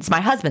students.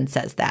 My husband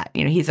says that.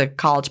 He's a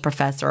college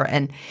professor,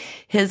 and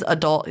his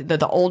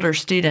the older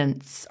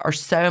students are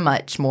so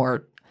much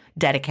more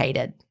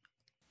dedicated.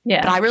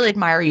 Yeah. But I really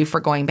admire you for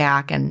going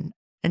back and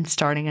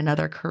starting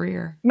another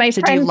career. My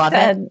friend do you love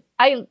said, it?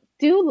 I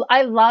do.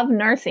 I love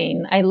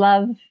nursing.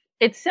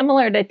 It's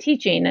similar to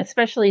teaching,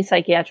 especially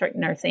psychiatric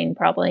nursing,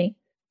 probably.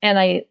 And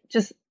I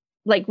just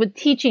with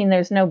teaching,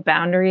 there's no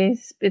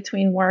boundaries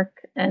between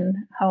work and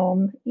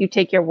home. You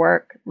take your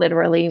work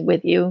literally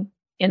with you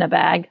in a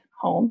bag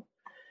home,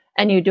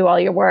 and you do all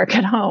your work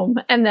at home.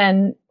 And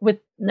then with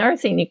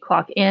nursing, you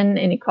clock in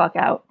and you clock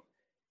out.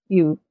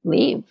 You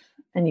leave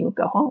and you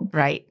go home.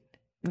 Right.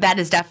 That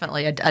is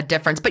definitely a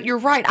difference. But you're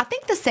right. I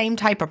think the same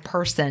type of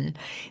person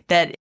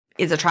that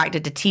is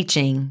attracted to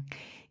teaching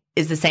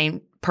is the same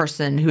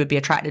person who would be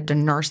attracted to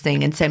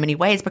nursing in so many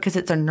ways, because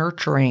it's a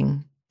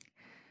nurturing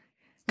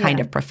kind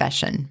of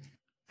profession.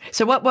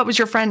 So what was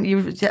your friend?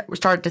 You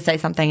started to say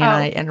something and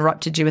I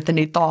interrupted you with a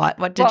new thought.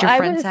 What did your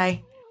friend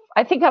say?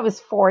 I think I was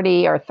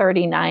 40 or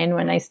 39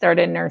 when I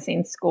started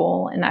nursing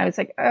school. And I was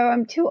like, oh,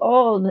 I'm too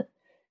old.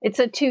 It's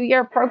a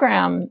 2-year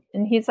program.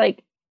 And he's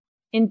like,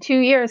 in 2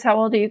 years, how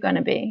old are you going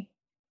to be?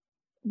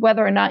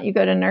 Whether or not you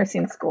go to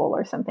nursing school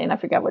or something. I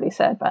forget what he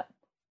said, but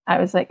I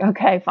was like,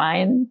 okay,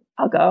 fine,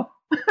 I'll go.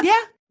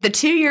 Yeah. The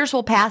 2 years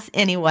will pass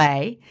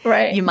anyway.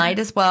 Right. You might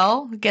as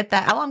well get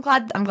that. Oh, I'm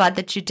glad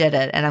that you did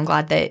it. And I'm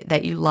glad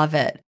that you love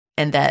it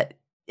and that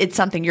it's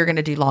something you're going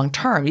to do long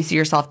term. You see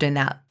yourself doing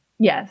that.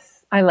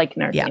 Yes. I like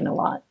nursing a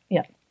lot.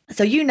 Yeah.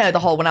 So the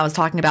whole, when I was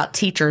talking about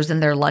teachers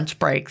and their lunch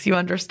breaks, you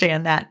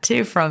understand that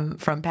too from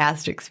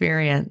past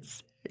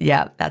experience.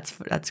 Yeah,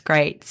 that's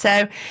great.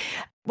 So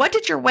what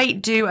did your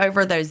weight do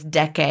over those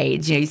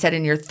decades? You said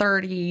in your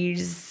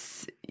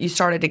 30s you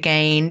started to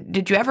gain.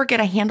 Did you ever get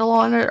a handle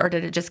on it, or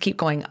did it just keep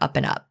going up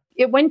and up?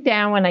 It went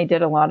down when I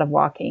did a lot of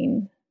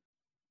walking.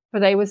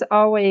 But I was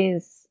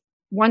always,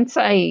 once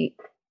I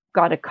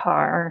got a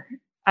car,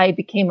 I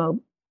became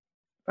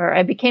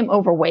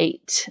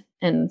overweight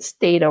and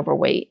stayed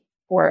overweight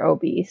or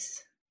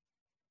obese.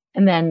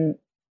 And then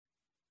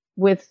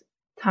with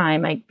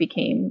time, I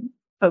became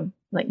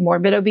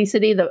morbid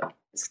obesity, the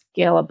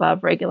scale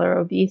above regular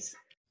obese.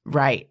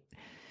 Right.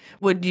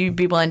 Would you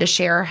be willing to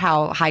share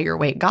how high your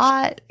weight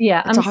got?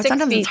 Yeah.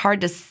 Sometimes it's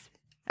hard to.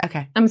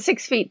 Okay. I'm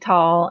 6 feet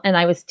tall and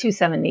I was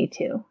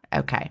 272.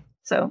 Okay.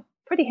 So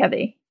pretty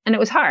heavy. And it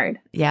was hard.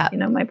 Yeah.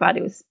 My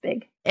body was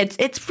big.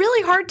 It's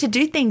really hard to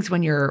do things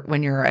when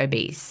you're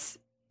obese.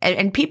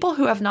 And people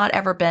who have not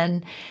ever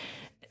been,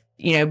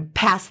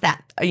 past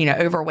that,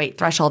 overweight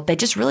threshold, they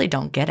just really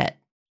don't get it.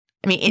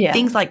 I mean,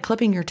 things like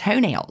clipping your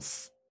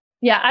toenails.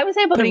 Yeah, I was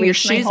able to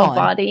reach my whole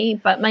body,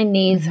 but my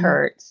knees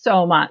hurt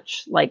so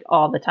much, like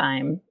all the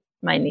time.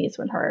 My knees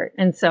would hurt.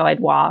 And so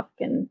I'd walk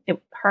and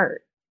it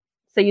hurt.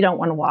 So you don't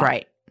want to walk.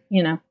 Right.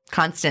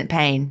 Constant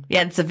pain.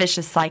 Yeah, it's a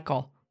vicious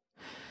cycle.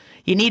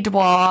 You need to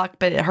walk,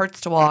 but it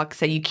hurts to walk,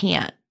 so you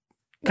can't.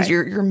 Because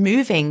you're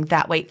moving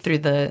that weight through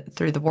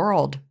the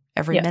world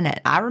every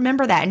minute. I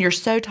remember that, and you're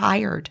so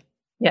tired.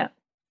 Yeah.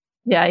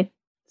 Yeah,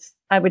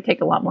 I would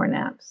take a lot more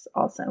naps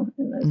also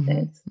in those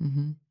days.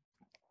 Mm-hmm.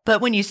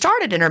 But when you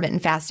started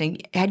intermittent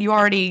fasting, had you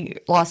already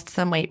lost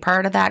some weight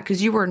prior to that?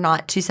 Because you were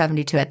not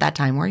 272 at that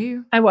time, were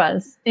you? I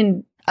was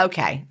in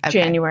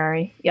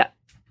January. Yeah.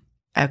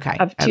 Okay.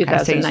 Of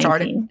 2019. So you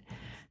started.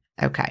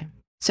 Okay.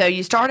 So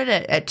you started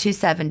at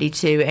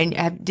 272,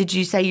 and did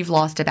you say you've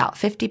lost about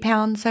 50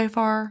 pounds so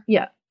far?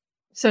 Yeah.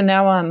 So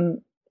now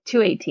I'm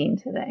 218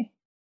 today.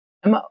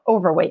 I'm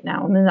overweight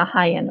now. I'm in the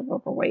high end of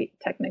overweight,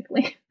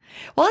 technically.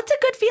 Well, it's a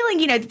good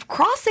feeling.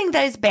 Crossing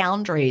those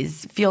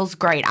boundaries feels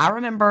great. I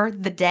remember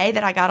the day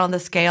that I got on the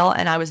scale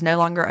and I was no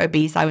longer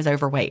obese, I was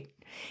overweight.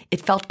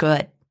 It felt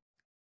good.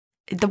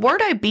 The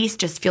word obese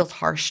just feels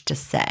harsh to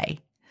say.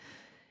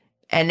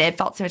 And it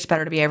felt so much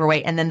better to be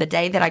overweight. And then the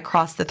day that I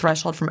crossed the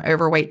threshold from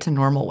overweight to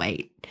normal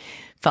weight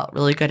felt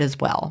really good as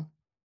well.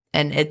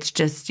 And it's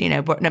just,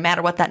 no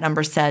matter what that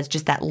number says,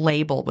 just that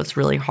label was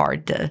really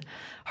hard to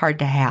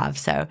have.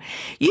 So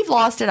you've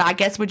lost it, I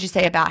guess, would you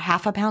say about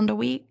half a pound a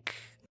week?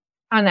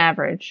 On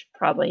average,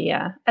 probably,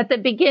 yeah. At the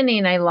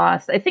beginning, I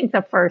think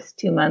the first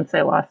 2 months,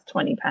 I lost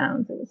 20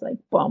 pounds. It was like,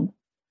 boom.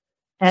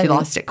 And so you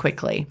lost it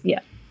quickly. Yeah.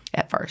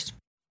 At first.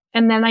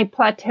 And then I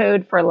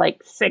plateaued for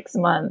like 6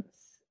 months.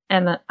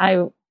 And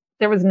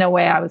there was no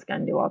way I was going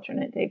to do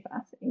alternate day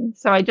fasting.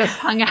 So I just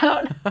hung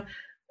out.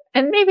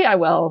 And maybe I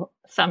will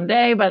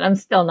someday, but I'm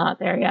still not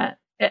there yet.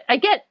 I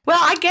get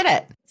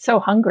it. So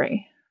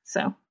hungry.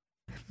 So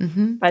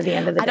by the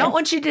end of the day. I don't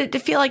want you to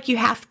feel like you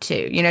have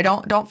to.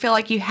 Don't feel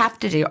like you have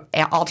to do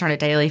alternate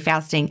daily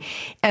fasting.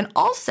 And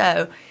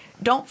also,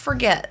 don't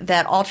forget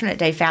that alternate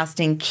day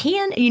fasting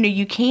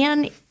you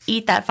can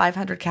eat that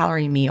 500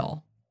 calorie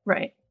meal.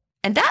 Right.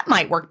 And that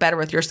might work better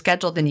with your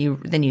schedule than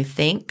you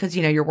think, because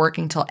you're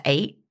working till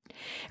 8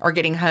 or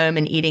getting home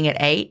and eating at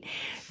 8.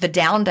 The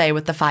down day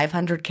with the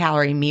 500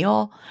 calorie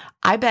meal,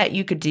 I bet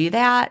you could do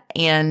that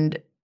and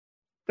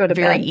go to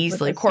very bed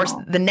easily. Of course,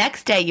 the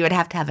next day you would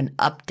have to have an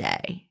up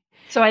day.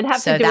 So I'd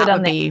have to do it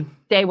on the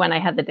day when I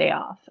had the day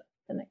off.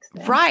 The next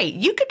day. Right.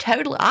 You could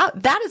totally.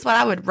 That is what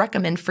I would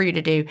recommend for you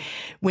to do.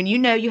 When you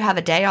know you have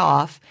a day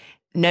off,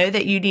 know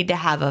that you need to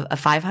have a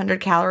 500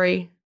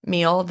 calorie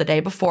meal the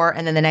day before,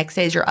 and then the next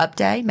day is your up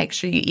day. Make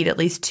sure you eat at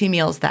least 2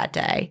 meals that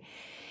day.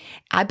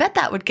 I bet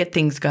that would get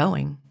things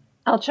going.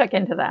 I'll check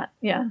into that.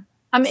 Yeah.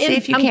 I'm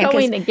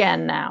going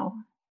again now.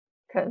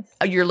 Because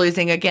you're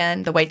losing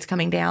again? The weight's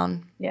coming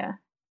down? Yeah.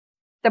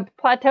 The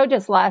plateau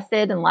just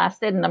lasted,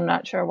 and I'm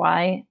not sure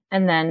why.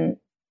 And then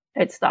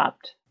it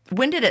stopped.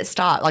 When did it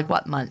stop? Like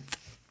what month?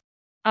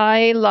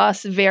 I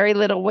lost very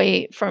little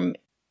weight from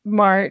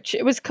March.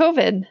 It was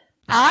COVID.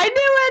 I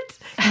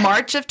knew it.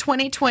 March of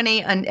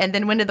 2020. And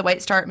then when did the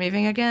weight start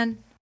moving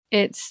again?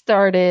 It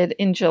started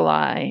in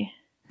July.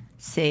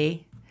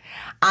 See?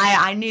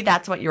 I knew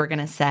that's what you were going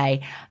to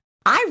say.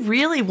 I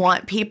really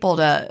want people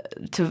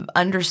to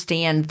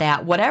understand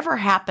that whatever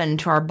happened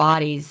to our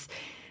bodies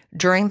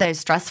during those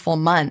stressful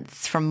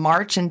months from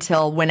March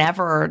until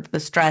whenever the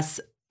stress,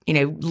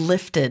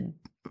 lifted,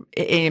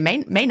 it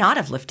may not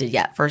have lifted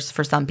yet for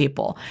some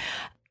people,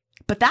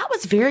 but that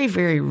was very,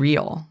 very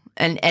real.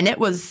 And it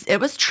was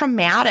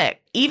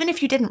traumatic, even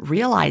if you didn't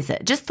realize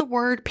it. Just the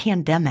word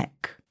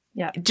pandemic.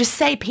 Yeah. Just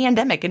say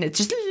pandemic, and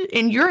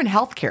you're in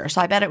healthcare,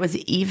 so I bet it was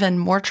even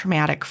more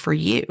traumatic for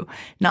you,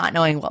 not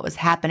knowing what was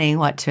happening,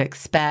 what to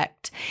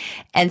expect.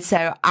 And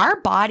so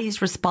our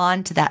bodies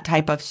respond to that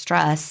type of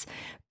stress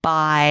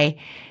by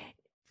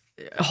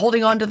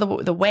holding on to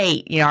the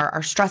weight.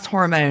 Our stress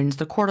hormones,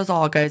 the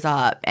cortisol goes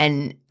up,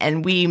 and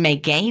we may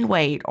gain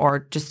weight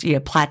or just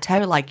plateau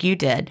like you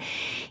did.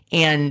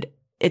 And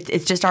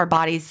it's just our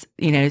body's,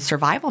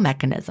 survival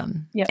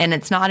mechanism. Yep. And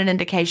it's not an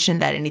indication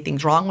that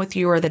anything's wrong with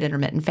you or that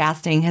intermittent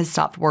fasting has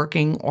stopped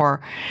working,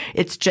 or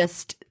it's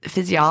just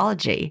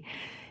physiology.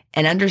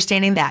 And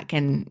understanding that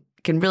can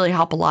really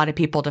help a lot of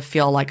people to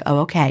feel like, oh,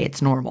 okay,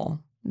 it's normal.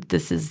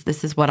 This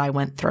is what I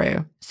went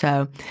through.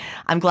 So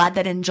I'm glad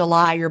that in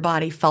July your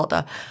body felt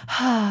a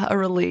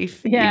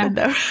relief, even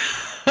though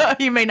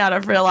you may not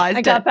have realized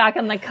I got back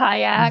on the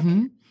kayak.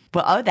 Mm-hmm.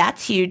 Well,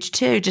 that's huge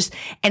too.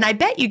 And I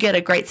bet you get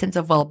a great sense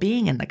of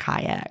well-being in the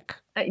kayak.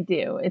 I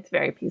do. It's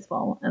very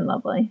peaceful and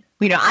lovely.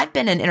 I've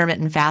been in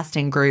intermittent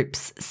fasting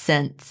groups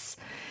since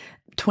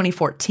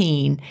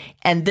 2014,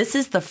 and this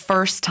is the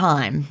first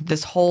time,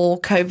 this whole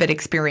COVID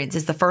experience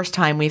is the first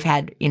time we've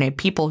had,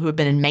 people who have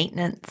been in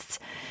maintenance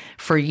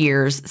for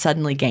years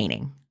suddenly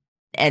gaining.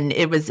 And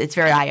it's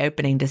very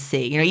eye-opening to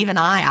see. Even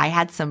I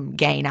had some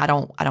gain. I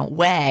don't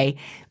weigh,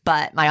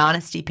 but my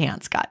honesty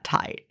pants got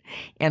tight.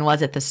 And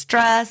was it the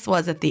stress?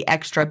 Was it the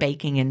extra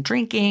baking and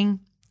drinking?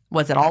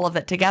 Was it all of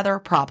it together?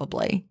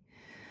 Probably.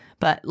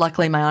 But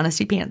luckily, my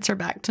honesty pants are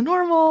back to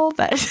normal.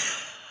 But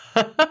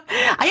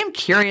I am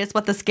curious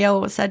what the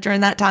scale was said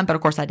during that time. But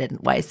of course, I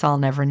didn't weigh, so I'll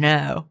never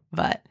know.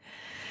 But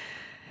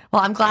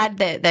well, I'm glad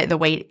that the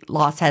weight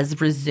loss has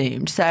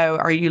resumed. So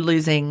are you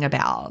losing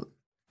about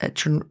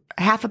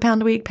half a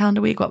pound a week, pound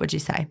a week? What would you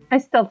say? I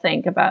still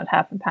think about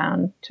half a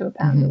pound to a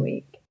pound a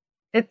week.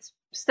 It's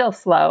still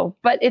slow,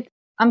 but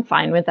I'm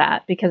fine with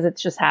that because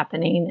it's just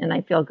happening and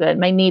I feel good.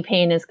 My knee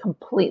pain is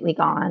completely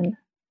gone.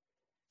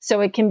 So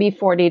it can be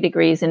 40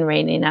 degrees and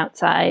raining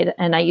outside.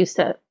 And I used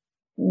to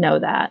know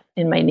that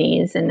in my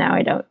knees. And now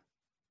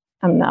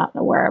I'm not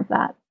aware of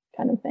that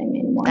kind of thing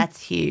anymore.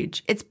 That's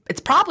huge. It's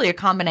probably a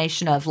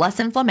combination of less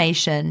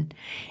inflammation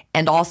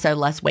and also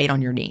less weight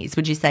on your knees.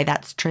 Would you say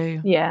that's true?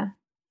 Yeah.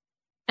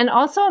 And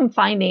also I'm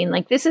finding,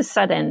 like, this is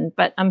sudden,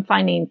 but I'm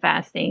finding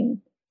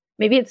fasting.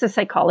 Maybe it's the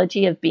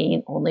psychology of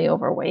being only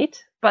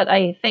overweight, but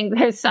I think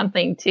there's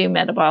something too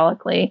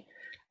metabolically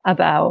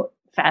about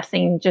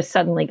fasting just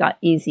suddenly got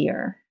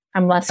easier.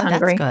 I'm less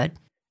hungry. That's good.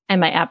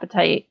 And my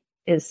appetite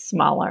is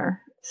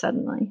smaller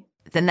suddenly.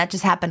 Then that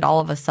just happened all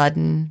of a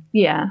sudden?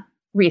 Yeah,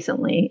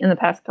 recently, in the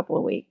past couple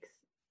of weeks.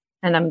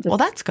 And I'm just... Well,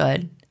 that's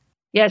good.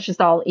 Yeah, it's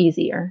just all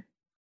easier.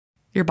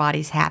 Your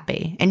body's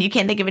happy. And you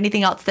can't think of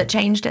anything else that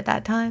changed at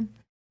that time?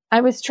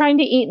 I was trying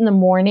to eat in the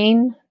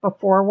morning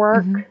before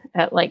work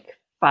at like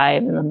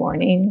 5 in the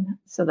morning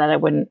so that I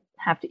wouldn't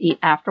have to eat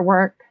after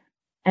work,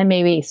 and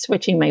maybe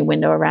switching my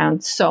window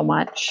around so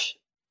much,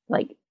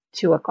 like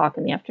 2 o'clock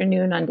in the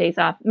afternoon on days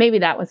off. Maybe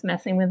that was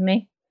messing with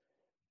me.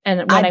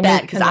 And when I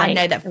bet, because I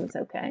know that it was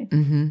okay.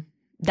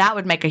 That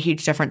would make a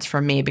huge difference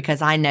for me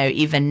because I know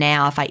even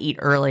now if I eat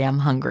early, I'm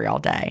hungry all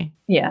day.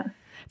 Yeah.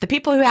 The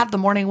people who have the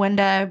morning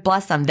window,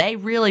 bless them, they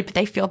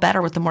feel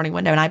better with the morning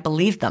window. And I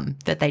believe them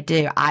that they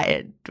do.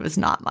 It was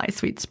not my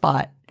sweet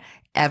spot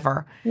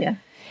ever. Yeah.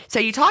 So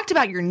you talked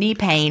about your knee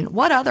pain.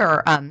 What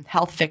other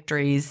health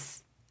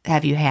victories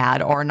have you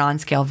had or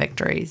non-scale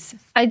victories?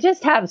 I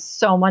just have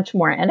so much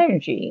more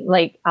energy.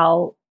 Like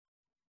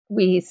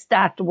we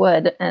stacked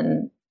wood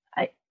and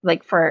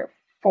for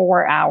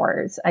 4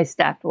 hours, I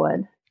stacked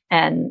wood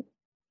and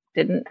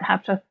didn't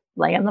have to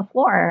lay on the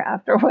floor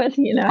afterward.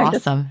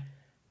 Awesome.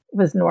 It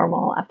was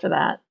normal after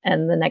that.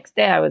 And the next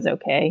day I was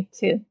okay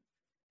too.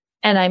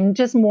 And I'm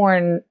just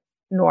more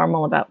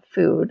normal about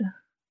food.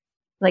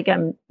 Like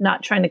I'm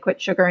not trying to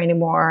quit sugar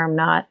anymore. I'm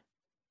not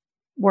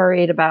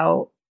worried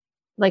about,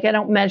 like I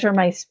measured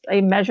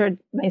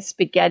my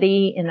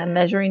spaghetti in a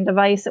measuring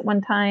device at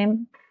one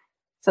time.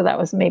 So that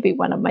was maybe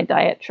one of my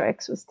diet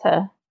tricks, was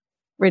to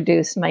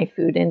reduce my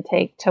food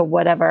intake to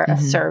whatever a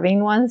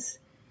serving was.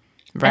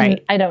 Right.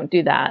 And I don't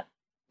do that.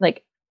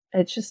 Like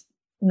it's just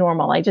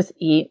normal. I just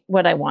eat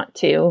what I want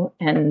to,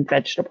 and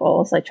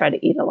vegetables. I try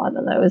to eat a lot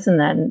of those and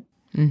then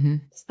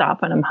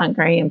stop when I'm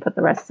hungry and put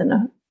the rest in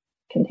a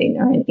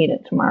container and eat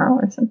it tomorrow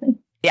or something.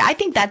 Yeah, I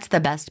think that's the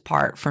best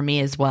part for me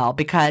as well,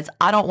 because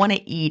I don't want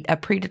to eat a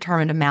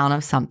predetermined amount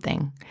of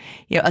something.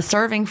 A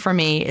serving for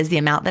me is the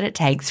amount that it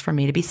takes for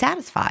me to be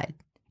satisfied.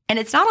 And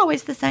it's not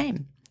always the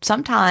same.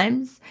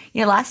 Sometimes,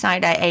 last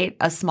night I ate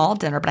a small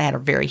dinner, but I had a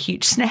very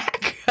huge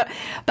snack.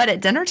 But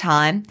at dinner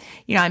time,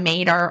 I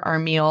made our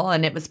meal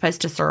and it was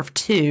supposed to serve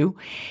 2.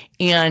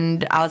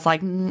 And I was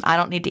like, I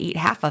don't need to eat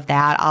half of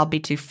that. I'll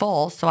be too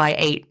full. So I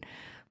ate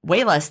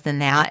way less than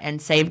that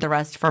and saved the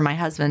rest for my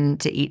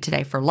husband to eat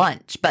today for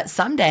lunch. But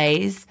some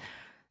days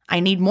I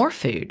need more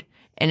food.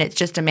 And it's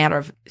just a matter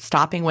of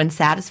stopping when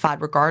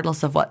satisfied,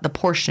 regardless of what the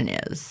portion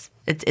is.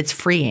 It's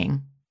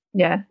freeing.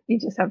 Yeah, you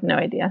just have no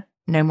idea.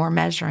 No more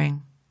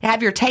measuring.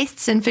 Have your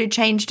tastes in food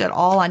changed at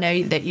all? I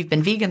know that you've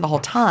been vegan the whole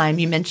time.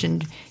 You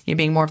mentioned you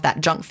being more of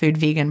that junk food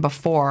vegan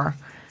before.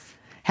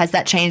 Has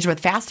that changed with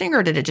fasting,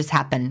 or did it just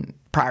happen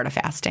prior to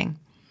fasting?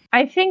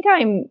 I think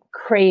I'm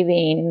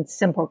craving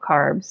simple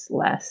carbs,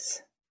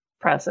 less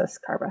processed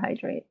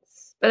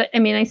carbohydrates. But I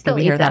mean, I still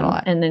eat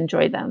them and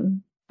enjoy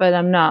them. But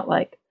I'm not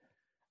like,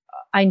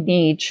 I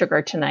need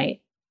sugar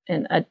tonight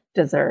and a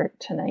dessert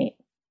tonight.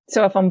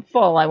 So if I'm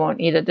full, I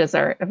won't eat a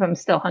dessert. If I'm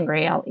still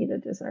hungry, I'll eat a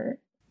dessert.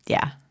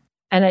 Yeah.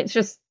 And it's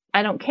just,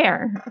 I don't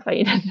care if I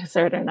eat a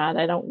dessert or not.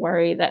 I don't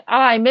worry that,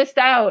 I missed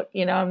out.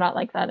 I'm not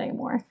like that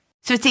anymore.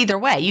 So it's either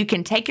way. You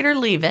can take it or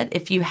leave it.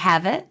 If you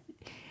have it,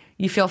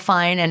 you feel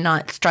fine and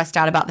not stressed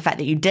out about the fact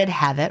that you did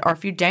have it. Or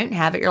if you don't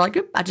have it, you're like,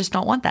 I just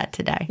don't want that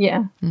today.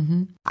 Yeah.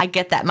 I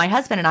get that. My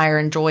husband and I are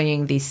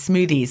enjoying these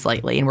smoothies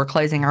lately, and we're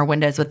closing our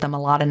windows with them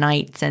a lot of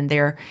nights. And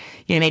they're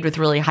made with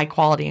really high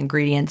quality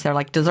ingredients. They're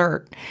like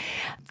dessert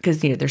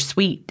because, they're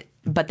sweet,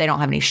 but they don't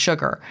have any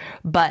sugar.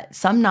 But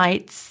some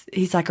nights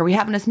he's like, are we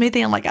having a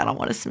smoothie? I'm like, I don't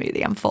want a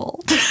smoothie. I'm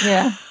full.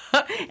 Yeah.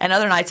 And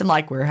other nights I'm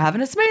like, we're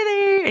having a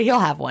smoothie. He'll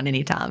have one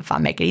anytime if I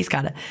make it. He's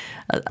got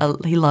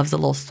he loves a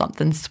little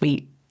something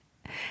sweet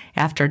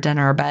after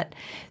dinner, but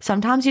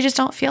sometimes you just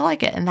don't feel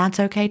like it, and that's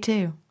okay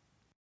too.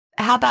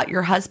 How about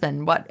your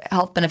husband? What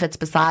health benefits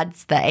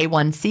besides the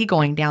A1C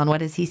going down? What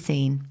has he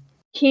seen?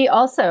 He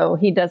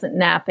doesn't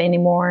nap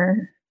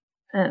anymore.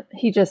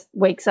 He just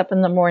wakes up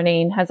in the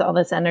morning, has all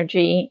this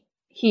energy.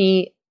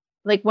 He,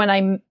 like, when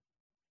I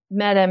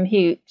met him,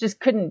 he just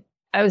couldn't.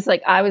 I was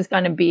like, I was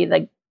going to be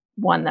the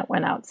one that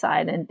went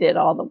outside and did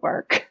all the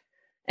work.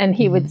 And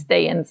he would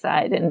stay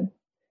inside and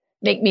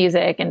make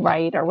music and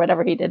write or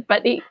whatever he did.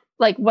 But he,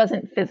 like,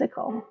 wasn't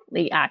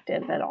physically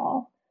active at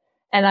all.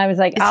 And I was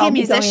like, Is he a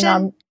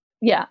musician?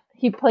 Yeah,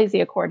 he plays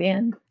the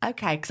accordion.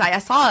 Okay, because I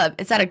saw,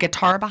 is that a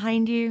guitar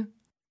behind you?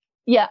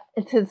 Yeah,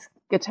 it's his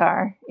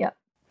guitar. Yeah.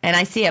 And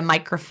I see a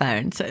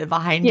microphone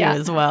behind you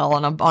as well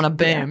on a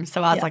boom. Yeah.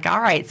 So I was like, all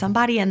right,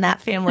 somebody in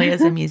that family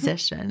is a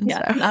musician.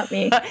 Yeah, so. Not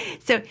me.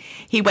 So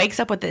he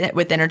wakes up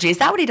with energy. Is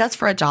that what he does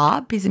for a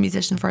job? He's a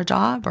musician for a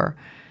job, or?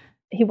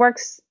 He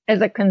works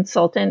as a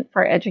consultant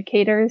for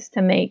educators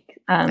to make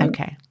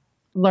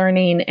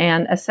learning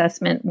and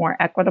assessment more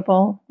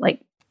equitable, like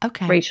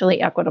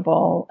racially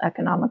equitable,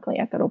 economically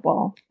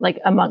equitable, like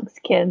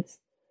amongst kids.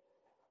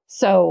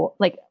 So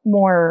like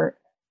more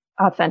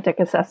authentic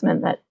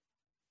assessment that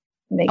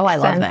makes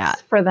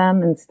sense for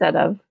them instead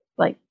of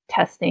like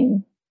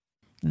testing.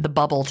 The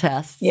bubble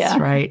tests,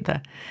 right?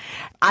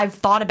 I've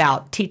thought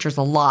about teachers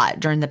a lot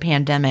during the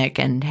pandemic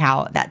and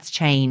how that's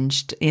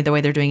changed. The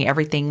way they're doing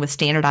everything with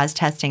standardized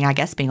testing, I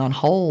guess, being on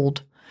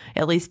hold,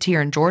 at least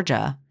here in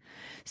Georgia.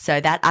 So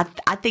that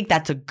I think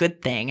that's a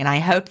good thing, and I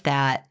hope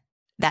that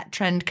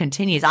trend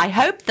continues. I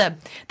hope the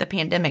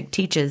pandemic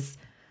teaches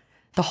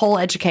the whole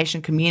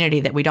education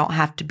community that we don't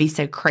have to be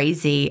so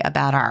crazy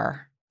about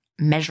our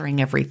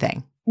measuring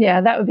everything.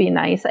 Yeah, that would be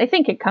nice. I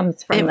think it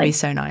comes from it would be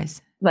so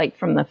nice. Like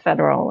from the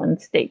federal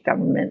and state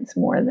governments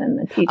more than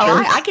the teachers.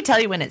 Oh, I could tell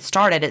you when it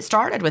started. It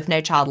started with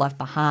No Child Left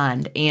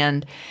Behind.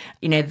 And,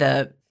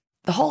 the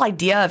whole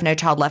idea of No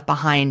Child Left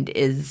Behind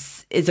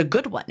is a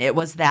good one. It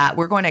was that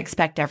we're going to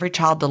expect every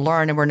child to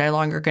learn, and we're no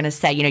longer going to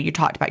say, you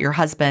talked about your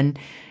husband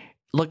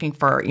looking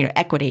for,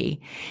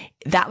 equity.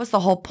 That was the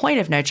whole point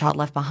of No Child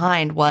Left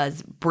Behind,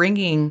 was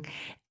bringing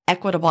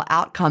equitable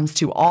outcomes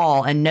to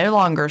all and no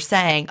longer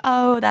saying,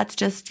 oh, that's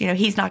just,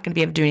 he's not going to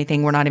be able to do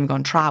anything. We're not even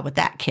going to try with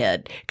that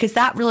kid. Because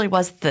that really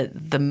was the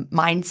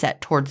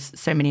mindset towards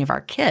so many of our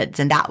kids.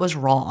 And that was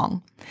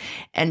wrong.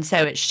 And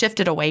so it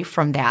shifted away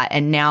from that.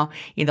 And now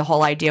the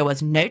whole idea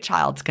was no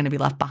child's going to be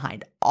left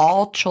behind.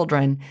 All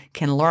children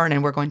can learn,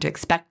 and we're going to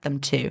expect them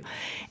to.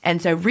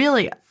 And so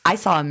really, I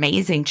saw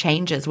amazing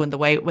changes with the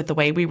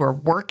way we were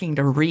working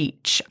to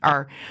reach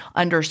our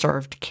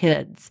underserved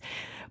kids.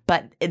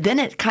 But then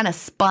it kind of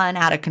spun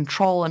out of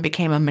control and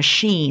became a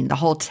machine, the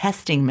whole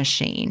testing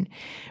machine,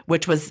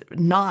 which was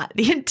not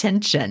the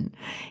intention.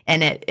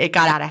 And it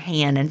got out of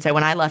hand. And so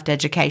when I left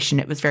education,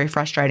 it was very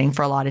frustrating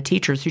for a lot of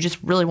teachers who just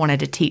really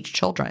wanted to teach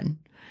children.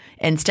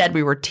 Instead,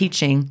 we were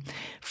teaching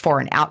for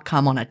an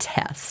outcome on a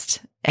test.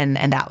 And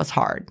that was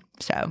hard.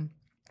 So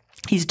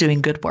he's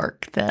doing good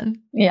work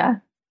then. Yeah,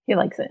 he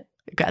likes it.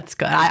 That's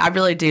good. I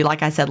really do,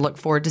 like I said, look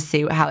forward to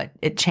see how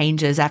it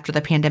changes after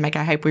the pandemic.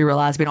 I hope we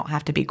realize we don't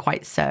have to be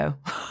quite so.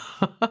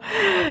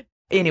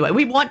 Anyway,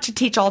 we want to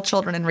teach all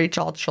children and reach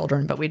all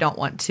children, but we don't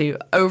want to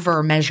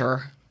over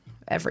measure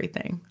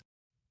everything.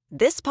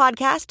 This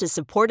podcast is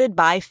supported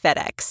by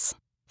FedEx.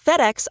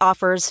 FedEx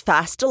offers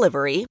fast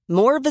delivery,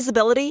 more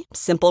visibility,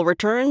 simple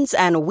returns,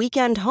 and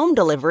weekend home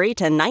delivery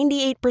to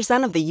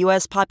 98% of the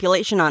U.S.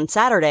 population on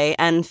Saturday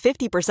and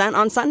 50%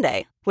 on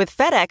Sunday. With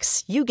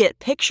FedEx, you get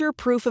picture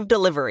proof of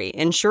delivery,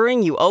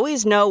 ensuring you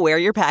always know where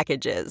your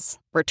package is.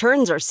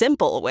 Returns are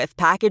simple with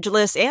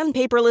packageless and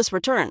paperless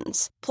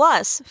returns.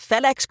 Plus,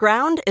 FedEx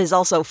Ground is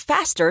also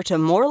faster to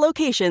more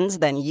locations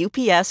than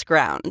UPS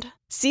Ground.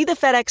 See the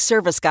FedEx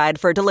service guide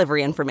for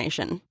delivery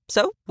information.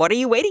 So, what are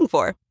you waiting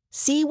for?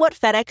 See what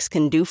FedEx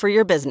can do for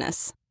your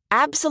business.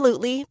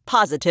 Absolutely,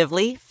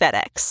 positively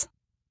FedEx.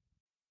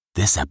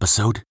 This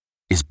episode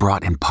is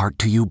brought in part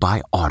to you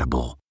by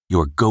Audible,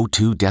 your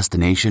go-to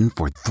destination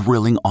for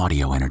thrilling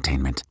audio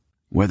entertainment.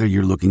 Whether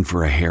you're looking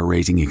for a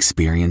hair-raising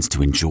experience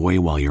to enjoy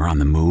while you're on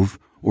the move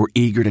or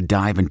eager to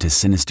dive into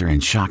sinister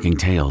and shocking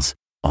tales,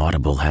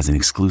 Audible has an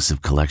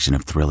exclusive collection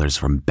of thrillers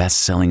from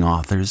best-selling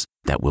authors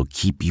that will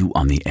keep you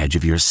on the edge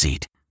of your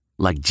seat.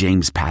 Like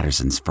James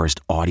Patterson's first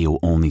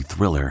audio-only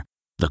thriller,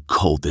 The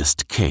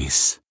Coldest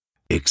Case.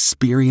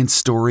 Experience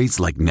stories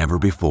like never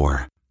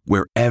before,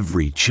 where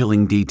every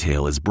chilling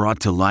detail is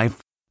brought to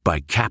life by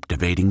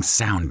captivating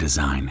sound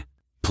design.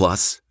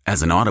 Plus,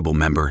 as an Audible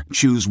member,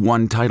 choose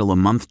one title a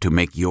month to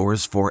make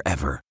yours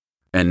forever.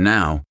 And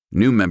now,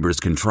 new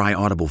members can try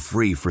Audible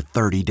free for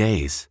 30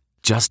 days.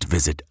 Just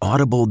visit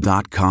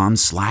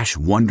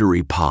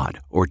audible.com/WonderyPod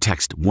or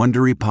text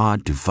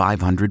WonderyPod to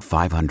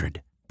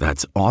 500-500.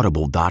 That's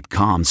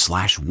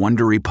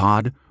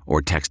audible.com/WonderyPod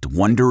or text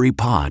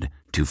WonderyPod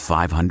to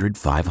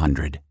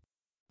 500-500.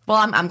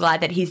 Well, I'm glad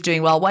that he's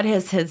doing well. What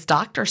has his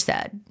doctor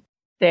said?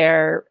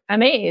 They're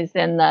amazed,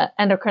 and the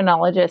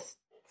endocrinologist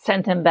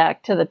sent him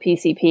back to the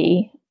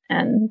PCP,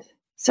 and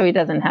so he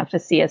doesn't have to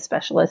see a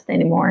specialist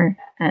anymore.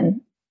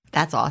 And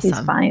that's awesome.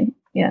 He's fine.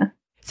 Yeah.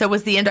 So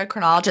was the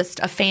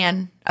endocrinologist a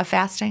fan of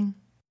fasting?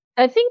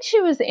 I think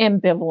she was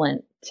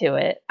ambivalent to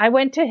it. I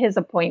went to his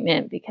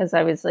appointment because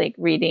I was like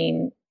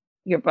reading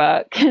your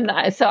book. And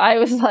so I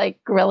was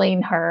like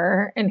grilling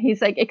her, and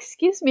he's like,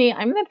 excuse me,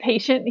 I'm the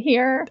patient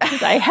here,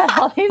 because I had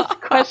all these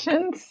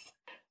questions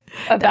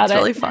about That's it.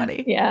 really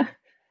funny. Yeah.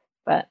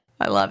 But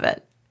I love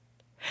it.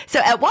 So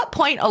at what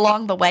point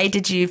along the way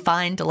did you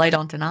find Delay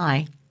Don't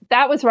Deny?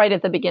 that was right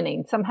at the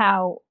beginning.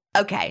 Somehow,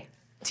 Okay.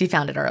 So you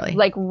found it early.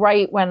 like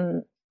right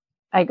when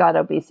I got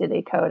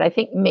Obesity Code. I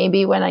think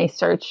maybe when I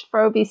searched for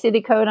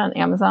Obesity Code on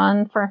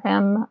Amazon for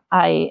him,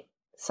 I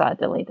saw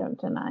Delay Don't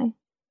Deny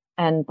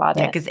and bought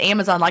Yeah, it. because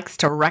Amazon likes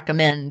to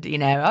recommend,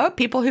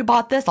 people who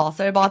bought this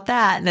also bought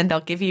that, and then they'll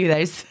give you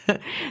those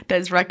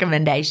those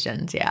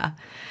recommendations. Yeah.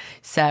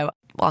 So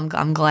well,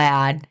 I'm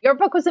glad. Your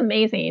book was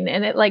amazing,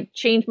 and it like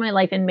changed my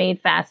life and made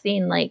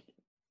fasting like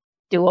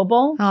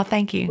doable. Oh,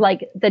 thank you.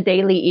 Like the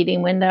daily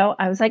eating window.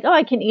 I was like, oh,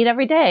 I can eat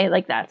every day.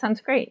 Like that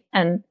sounds great.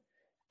 And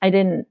I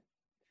didn't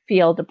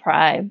feel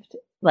deprived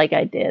like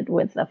I did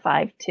with the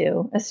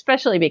 5-2,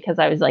 especially because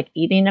I was like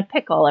eating a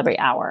pickle every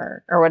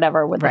hour or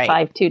whatever with the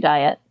 5-2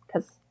 diet,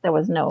 because there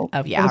was no.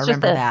 Oh yeah, I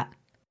remember that.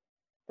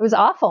 It was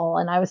awful,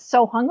 and I was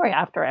so hungry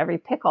after every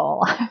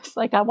pickle. I was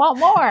like, I want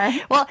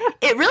more. Well,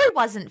 it really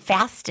wasn't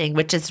fasting,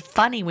 which is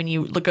funny when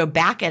you go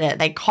back at it.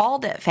 They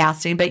called it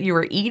fasting, but you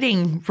were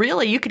eating,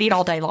 really, you could eat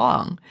all day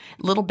long,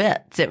 little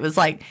bits. It was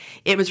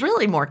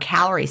really more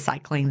calorie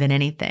cycling than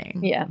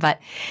anything. Yeah.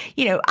 But,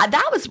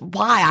 that was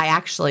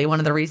why one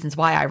of the reasons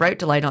why I wrote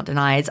Delay Don't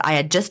Deny is I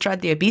had just read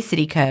the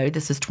Obesity Code.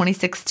 This was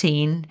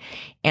 2016,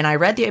 and I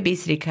read the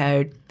Obesity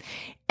Code.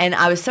 And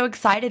I was so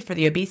excited for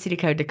the Obesity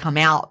Code to come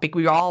out because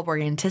we all were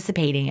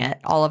anticipating it,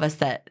 all of us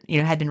that,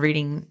 had been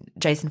reading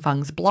Jason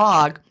Fung's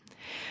blog.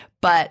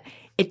 But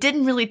it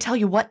didn't really tell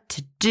you what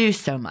to do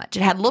so much.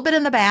 It had a little bit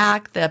in the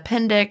back, the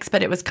appendix,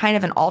 but it was kind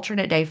of an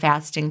alternate day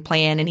fasting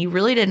plan. And he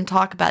really didn't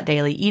talk about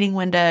daily eating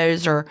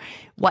windows or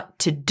what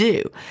to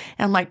do.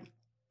 And I'm like,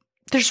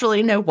 there's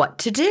really no what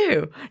to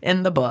do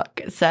in the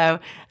book. So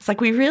it's like,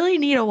 we really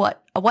need a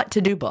what to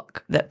do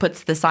book that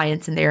puts the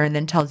science in there and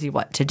then tells you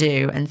what to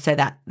do. And so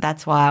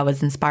that's why I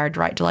was inspired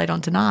to write Delay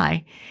Don't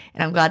Deny.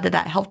 And I'm glad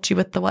that helped you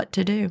with the what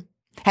to do.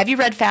 Have you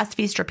read Fast,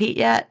 Feast, Repeat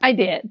yet? I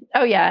did.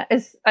 Oh yeah.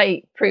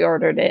 I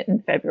pre-ordered it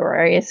in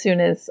February as soon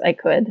as I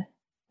could.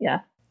 Yeah.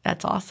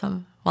 That's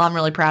awesome. Well, I'm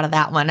really proud of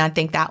that one. I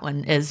think that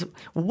one is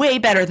way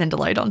better than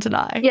Delay Don't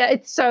Deny. Yeah.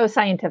 It's so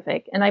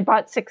scientific. And I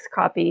bought 6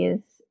 copies.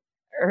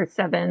 Or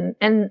 7,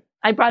 and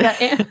I bought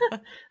it.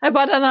 I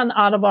bought it on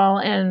Audible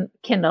and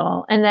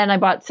Kindle, and then I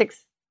bought 6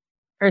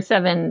 or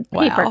 7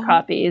 paper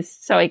copies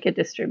so I could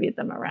distribute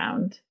them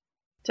around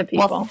to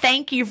people. Well,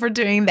 thank you for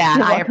doing that.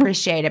 You're I welcome.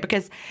 appreciate it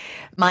because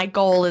my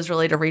goal is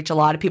really to reach a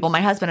lot of people.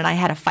 My husband and I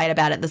had a fight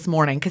about it this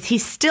morning because he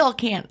still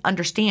can't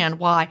understand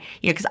why.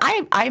 Because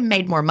I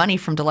made more money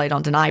from Delay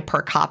Don't Deny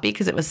per copy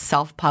because it was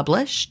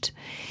self-published.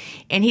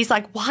 And he's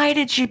like, why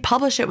did you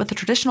publish it with a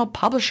traditional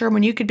publisher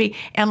when you could be?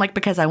 And I'm like,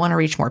 because I want to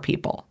reach more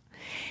people.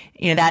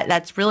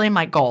 That's really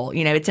my goal.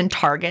 It's in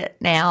Target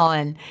now,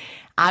 and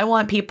I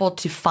want people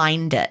to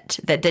find it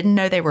that didn't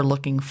know they were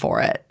looking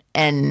for it.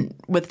 And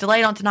with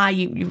Delay Don't Deny,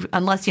 you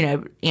unless,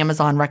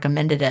 Amazon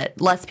recommended it,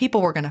 less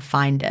people were going to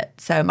find it.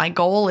 So my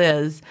goal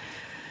is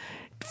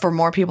for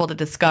more people to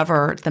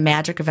discover the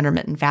magic of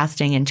intermittent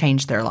fasting and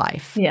change their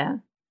life. Yeah.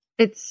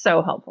 It's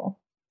so helpful.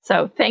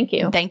 So thank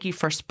you. Thank you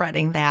for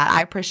spreading that.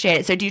 I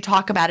appreciate it. So do you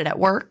talk about it at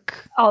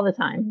work? All the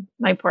time.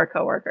 My poor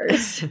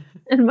coworkers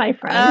and my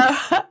friends.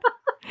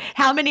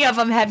 How many of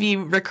them have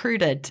you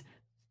recruited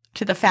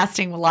to the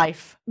fasting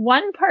life?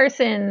 One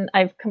person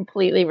I've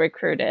completely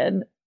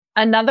recruited.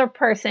 Another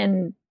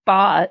person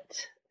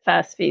bought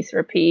Fast, Feast,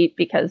 Repeat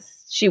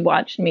because she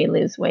watched me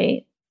lose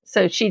weight.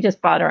 So she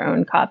just bought her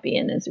own copy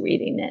and is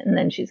reading it. And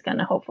then she's going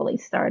to hopefully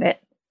start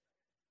it.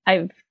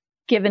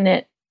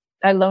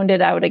 I loaned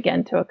it out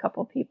again to a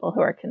couple people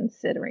who are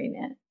considering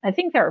it. I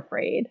think they're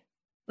afraid.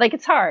 Like,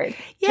 it's hard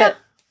to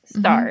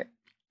start.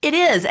 Mm-hmm. It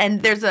is.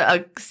 And there's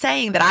a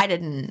saying that I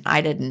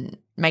didn't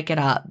make it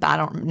up. I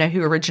don't know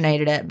who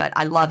originated it, but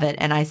I love it.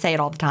 And I say it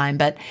all the time.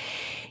 But,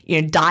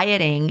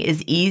 dieting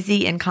is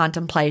easy in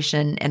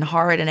contemplation and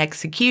hard in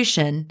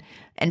execution.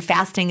 And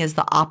fasting is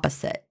the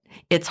opposite.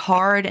 It's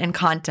hard in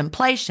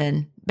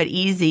contemplation, but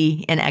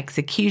easy in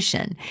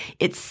execution.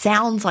 It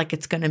sounds like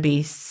it's going to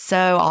be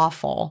so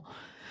awful.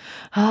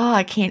 Oh,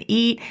 I can't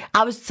eat.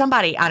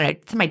 Somebody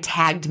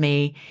tagged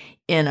me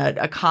in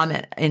a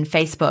comment in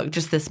Facebook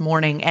just this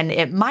morning, and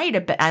I might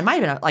have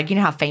been like,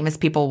 how famous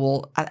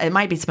people it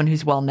might be someone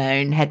who's well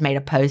known had made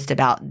a post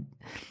about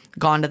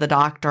gone to the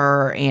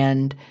doctor,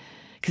 and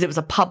because it was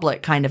a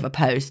public kind of a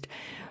post,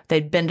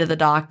 they'd been to the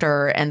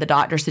doctor and the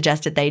doctor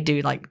suggested they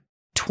do like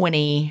a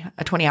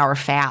 20-hour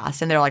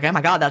fast. And they're like, oh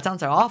my God, that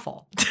sounds so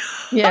awful.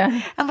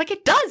 Yeah. I'm like,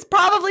 it does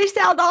probably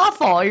sound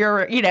awful.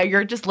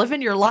 You're just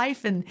living your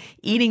life and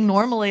eating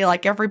normally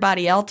like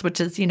everybody else,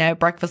 which is,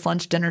 breakfast,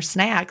 lunch, dinner,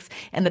 snacks.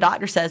 And the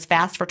doctor says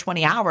fast for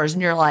 20 hours.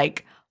 And you're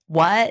like,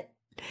 what?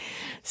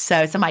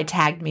 So somebody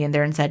tagged me in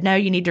there and said, no,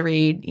 you need to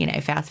read,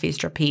 Fast,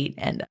 Feast, Repeat.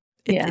 And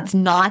it's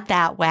not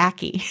that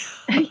wacky.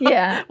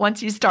 Yeah.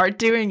 Once you start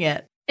doing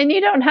it. And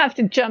you don't have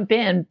to jump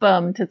in,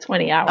 boom, to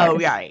 20 hours. Oh,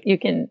 right. You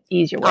can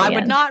ease your way I in.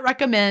 would not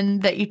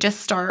recommend that you just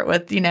start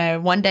with,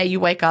 one day you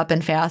wake up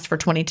and fast for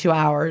 22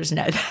 hours.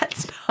 No,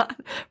 that's not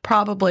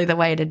probably the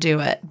way to do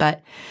it.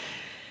 But,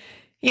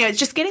 it's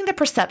just getting the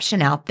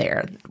perception out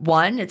there.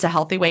 One, it's a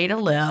healthy way to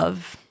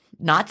live,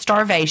 not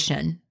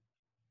starvation.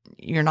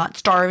 You're not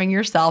starving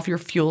yourself. You're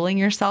fueling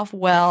yourself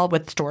well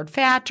with stored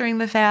fat during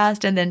the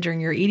fast. And then during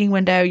your eating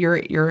window,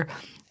 you're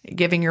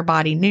giving your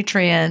body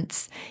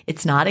nutrients.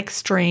 It's not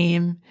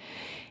extreme.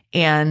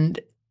 And,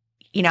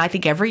 I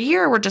think every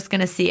year we're just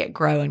going to see it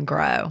grow and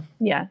grow.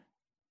 Yeah.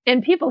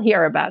 And people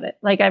hear about it.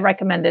 Like I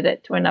recommended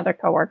it to another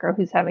coworker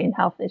who's having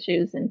health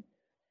issues. And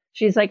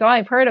she's like, oh,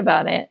 I've heard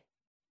about it.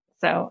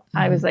 So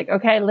I was like,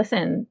 okay,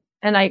 listen.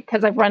 And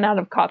because I've run out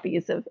of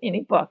copies of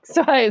any book.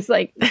 So I was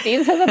like,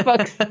 these are the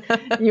books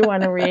you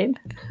want to read.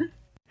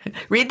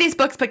 Read these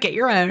books, but get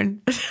your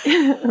own.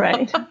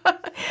 Right.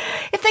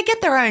 If they get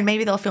their own,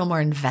 maybe they'll feel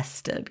more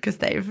invested because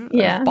they've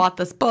bought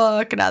this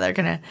book and now they're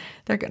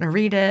gonna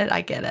read it.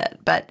 I get it,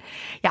 but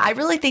yeah, I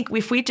really think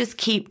if we just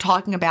keep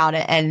talking about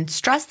it and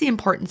stress the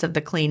importance of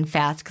the clean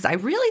fast, because I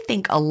really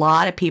think a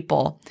lot of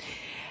people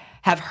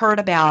have heard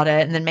about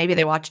it and then maybe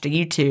they watched a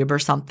YouTube or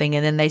something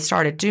and then they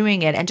started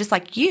doing it. And just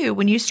like you,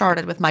 when you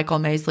started with Michael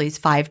Mosley's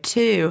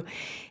 5-2,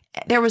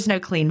 there was no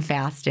clean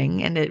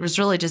fasting, and it was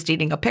really just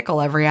eating a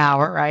pickle every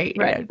hour, right?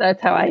 Right.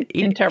 That's how I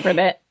interpret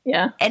it.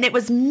 Yeah. And it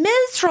was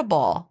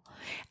miserable.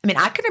 I mean,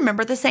 I can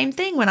remember the same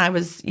thing when I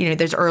was,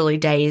 those early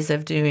days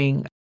of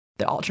doing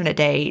the alternate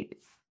day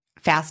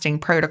fasting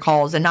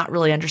protocols and not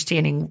really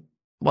understanding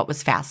what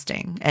was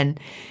fasting and,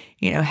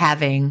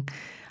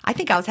 I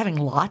think I was having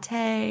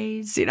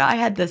lattes. I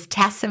had this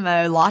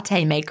Tassimo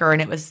latte maker,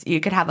 and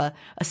you could have a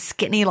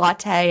skinny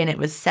latte and it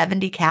was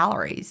 70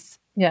 calories.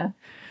 Yeah.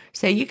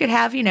 So you could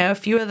have, a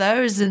few of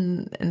those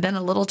and then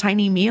a little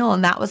tiny meal,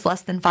 and that was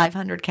less than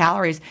 500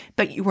 calories.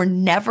 But you were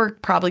never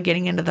probably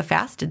getting into the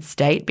fasted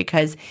state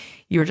because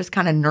you were just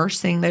kind of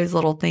nursing those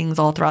little things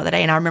all throughout the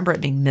day. And I remember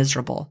it being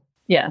miserable.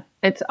 Yeah,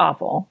 it's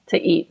awful to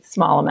eat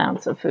small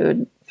amounts of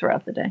food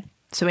throughout the day.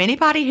 So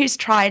anybody who's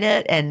tried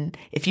it, and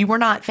if you were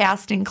not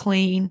fasting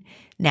clean,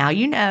 now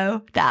you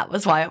know that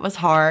was why it was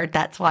hard.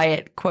 That's why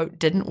it, quote,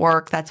 didn't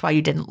work. That's why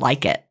you didn't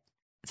like it.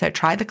 So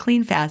try the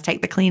clean fast.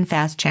 Take the clean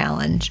fast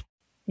challenge.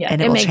 Yeah,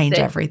 and it will change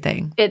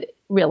everything. It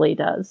really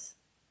does.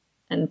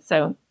 And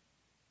so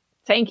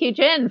thank you,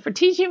 Jen, for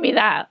teaching me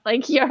that.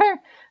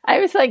 I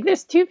was like,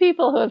 there's two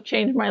people who have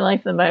changed my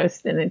life the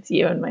most, and it's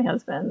you and my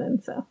husband.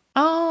 And so.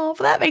 Oh,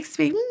 well, that makes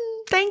me,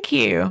 thank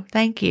you.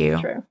 Thank you.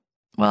 True.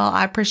 Well,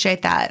 I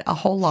appreciate that a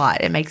whole lot.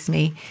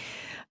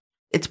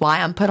 It's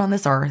why I'm put on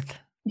this earth.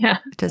 Yeah.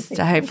 Just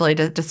to hopefully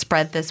to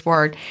spread this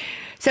word.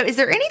 So is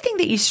there anything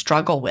that you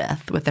struggle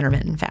with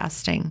intermittent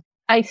fasting?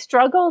 I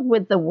struggled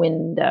with the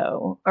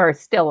window, or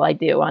still I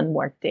do on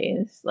work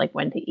days, like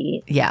when to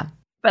eat. Yeah.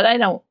 But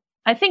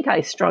I think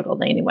I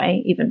struggled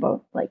anyway, even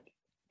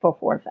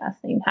before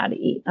fasting, how to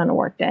eat on a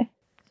work day.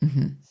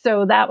 Mm-hmm.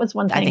 So that was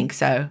one thing. I think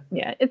so.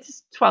 Yeah.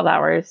 It's 12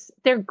 hours.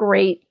 They're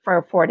great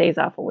for 4 days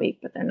off a week,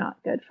 but they're not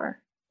good for.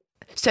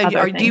 So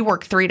do you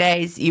work 3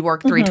 days? You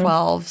work 3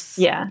 12s?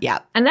 Yeah. Yeah.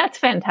 And that's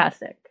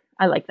fantastic.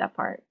 I like that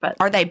part. But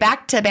are they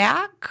back to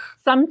back?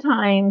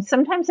 Sometimes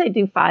I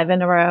do 5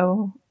 in a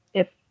row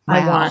if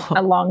I want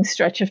a long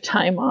stretch of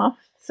time off.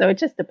 So it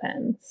just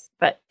depends.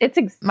 But it's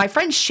my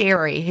friend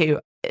Sherry, who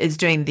is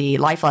doing the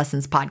Life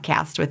Lessons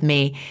podcast with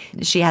me,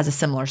 she has a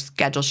similar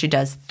schedule. She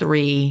does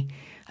 3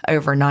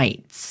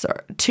 overnights,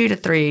 or 2 to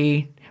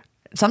 3,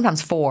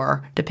 sometimes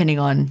 4, depending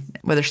on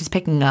whether she's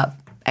picking up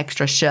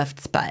extra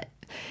shifts. But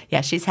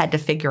yeah, she's had to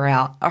figure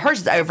out.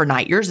 Hers is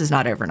overnight. Yours is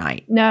not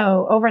overnight.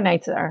 No,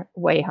 overnights are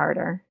way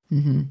harder.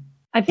 Mm-hmm.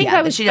 I think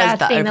I was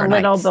fasting a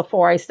little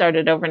before I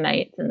started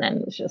overnights, and then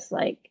it was just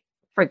like,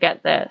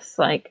 forget this.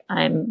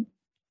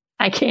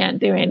 I can't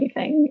do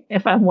anything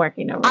if I'm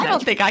working overnight. I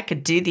don't think I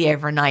could do the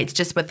overnights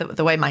just with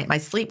the way my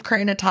sleep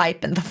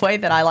chronotype and the way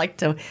that I like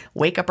to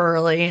wake up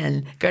early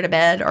and go to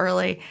bed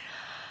early.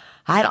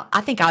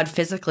 I think I would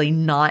physically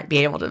not be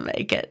able to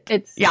make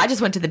it. I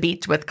just went to the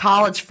beach with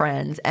college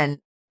friends, and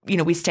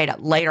we stayed up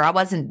later. I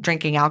wasn't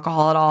drinking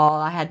alcohol at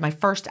all. I had my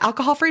first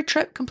alcohol-free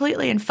trip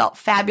completely and felt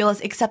fabulous,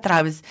 except that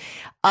I was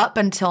up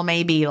until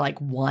maybe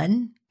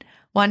 1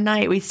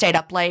 night. We stayed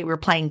up late. We were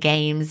playing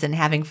games and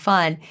having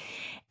fun.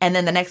 And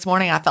then the next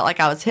morning, I felt like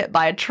I was hit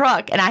by a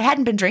truck, and I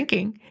hadn't been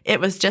drinking. It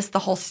was just the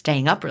whole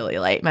staying up really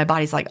late. My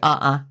body's like,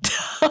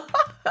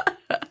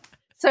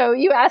 So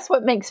you asked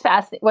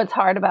what's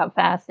hard about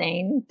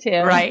fasting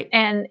too. Right.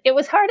 And it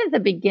was hard at the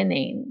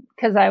beginning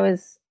because I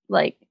was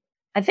like,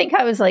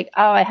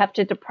 I have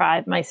to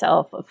deprive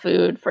myself of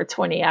food for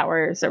 20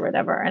 hours or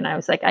whatever. And I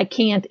was like, I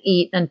can't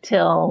eat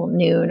until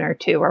noon or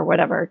 2 or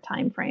whatever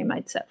time frame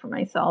I'd set for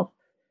myself.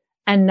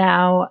 And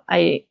now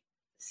I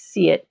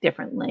see it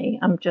differently.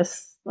 I'm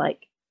just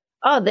like,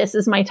 oh, this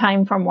is my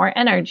time for more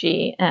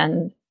energy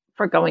and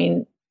for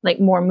going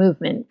more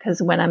movement.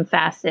 Because when I'm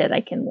fasted,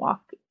 I can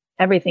walk.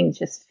 Everything's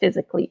just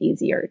physically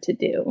easier to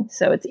do.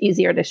 So it's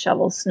easier to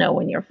shovel snow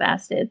when you're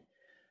fasted.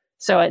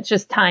 So it's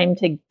just time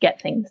to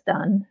get things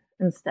done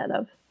instead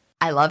of.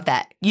 I love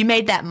that. You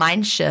made that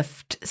mind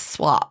shift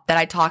swap that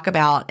I talk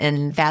about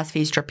in Fast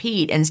Feast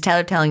Repeat. Instead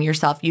of telling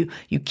yourself you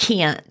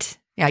can't,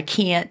 I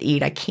can't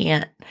eat, I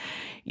can't,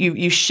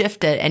 you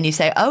shift it and you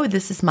say, oh,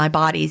 this is my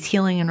body's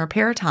healing and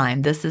repair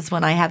time. This is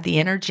when I have the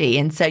energy.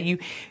 And so you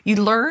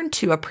learn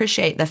to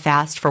appreciate the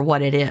fast for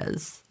what it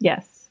is.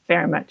 Yes.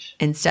 Very much.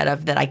 Instead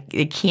of that I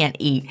can't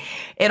eat.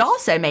 It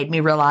also made me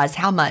realize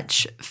how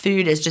much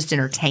food is just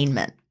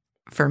entertainment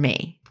for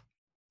me.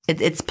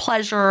 It's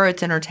pleasure,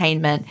 it's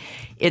entertainment,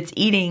 it's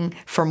eating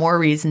for more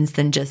reasons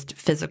than just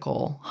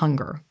physical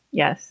hunger.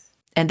 Yes.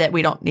 And that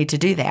we don't need to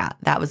do that.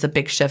 That was a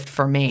big shift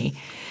for me.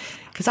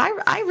 Because I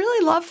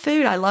really love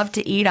food. I love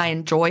to eat. I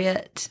enjoy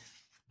it.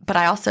 But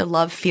I also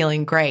love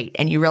feeling great.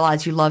 And you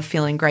realize you love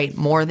feeling great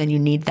more than you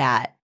need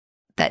that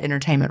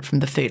entertainment from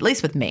the food, at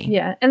least with me.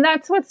 Yeah. And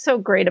that's what's so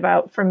great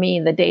about, for me,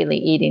 the daily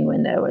eating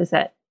window is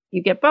that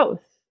you get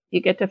both.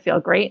 You get to feel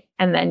great,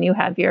 and then you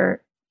have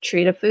your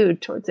treat of food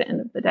towards the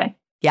end of the day.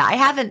 Yeah, I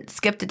haven't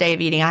skipped a day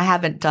of eating. I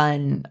haven't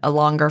done a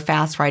longer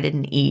fast where I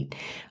didn't eat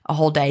a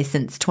whole day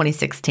since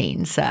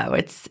 2016. So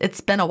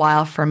it's been a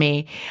while for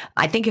me.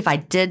 I think if I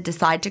did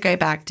decide to go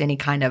back to any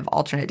kind of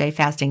alternate day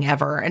fasting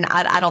ever, and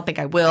I don't think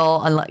I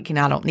will, unless,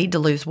 I don't need to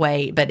lose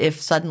weight, but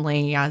if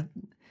suddenly I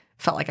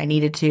felt like I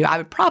needed to, I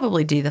would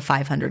probably do the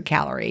 500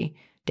 calorie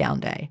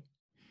down day.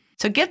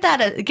 So give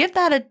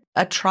that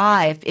a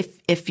try if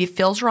it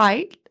feels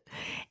right,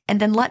 and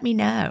then let me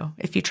know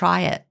if you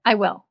try it. I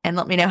will. And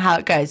let me know how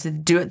it goes.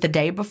 Do it the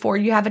day before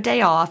you have a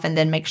day off, and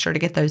then make sure to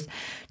get those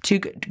 2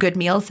 good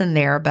meals in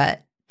there.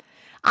 But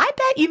I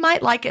bet you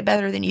might like it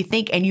better than you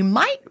think, and you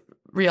might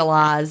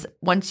realize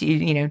once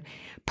you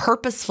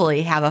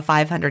purposefully have a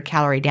 500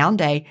 calorie down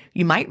day,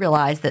 you might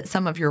realize that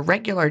some of your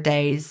regular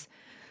days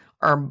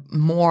are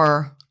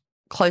more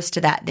close to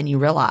that than you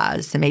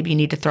realize. So maybe you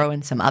need to throw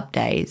in some up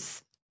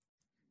days.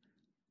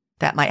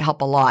 That might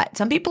help a lot.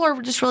 Some people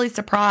are just really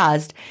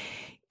surprised.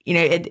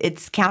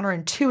 It's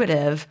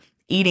counterintuitive,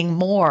 eating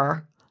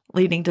more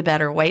leading to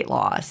better weight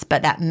loss.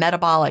 But that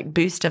metabolic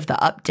boost of the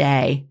up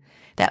day,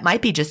 that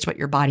might be just what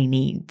your body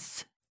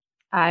needs.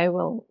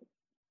 I'll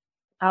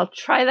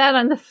try that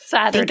on the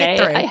Saturday.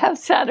 I have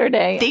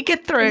Saturday. Think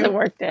it through. It's a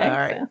work day. All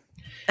right.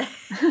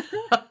 So.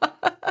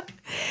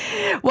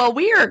 Well,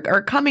 we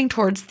are coming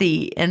towards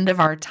the end of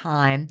our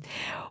time.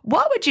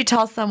 What would you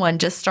tell someone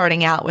just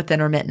starting out with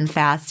intermittent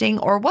fasting,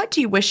 or what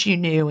do you wish you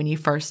knew when you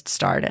first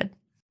started?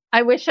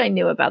 I wish I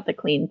knew about the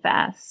clean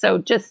fast. So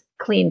just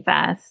clean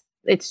fast.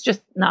 It's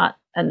just not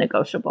a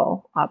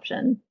negotiable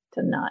option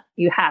to not.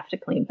 You have to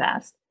clean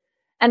fast.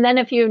 And then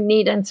if you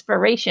need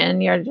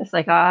inspiration, you're just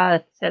like,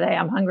 today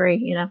I'm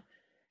hungry,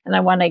 and I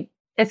want to,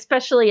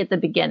 especially at the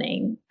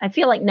beginning. I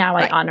feel like now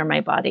I honor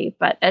my body,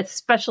 but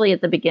especially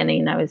at the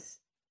beginning, I was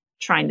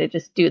trying to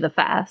just do the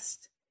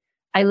fast.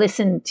 I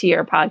listened to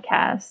your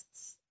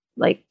podcasts,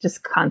 like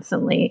just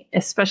constantly,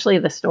 especially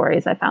the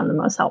stories I found the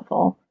most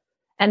helpful.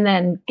 And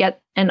then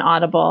get an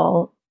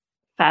Audible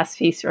Fast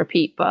Feast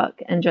Repeat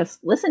book and just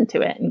listen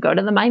to it and go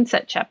to the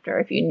mindset chapter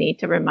if you need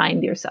to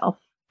remind yourself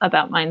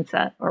about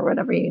mindset or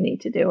whatever you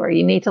need to do, or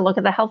you need to look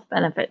at the health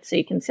benefits so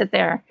you can sit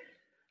there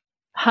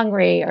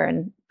hungry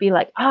and be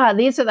like,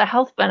 these are the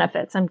health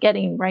benefits I'm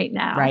getting right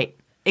now. Right.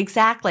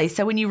 Exactly.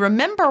 So when you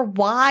remember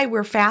why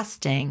we're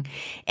fasting,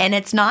 and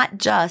it's not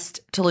just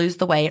to lose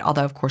the weight,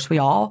 although of course we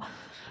all,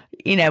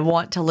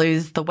 want to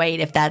lose the weight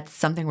if that's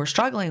something we're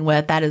struggling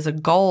with. That is a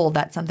goal.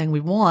 That's something we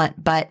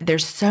want. But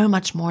there's so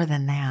much more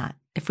than that.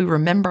 If we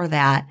remember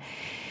that,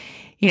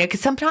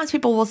 because sometimes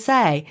people will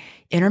say,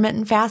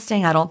 intermittent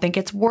fasting, I don't think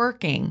it's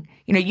working.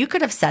 You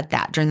could have said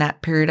that during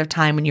that period of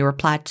time when you were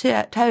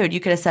plateaued.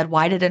 You could have said,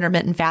 why did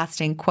intermittent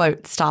fasting,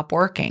 quote, stop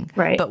working?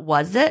 Right. But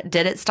was it?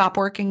 Did it stop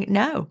working?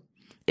 No.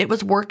 It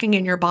was working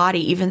in your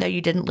body, even though you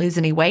didn't lose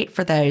any weight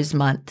for those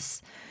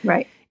months.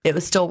 Right. It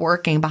was still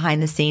working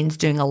behind the scenes,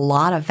 doing a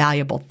lot of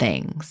valuable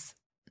things.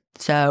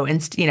 So,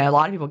 a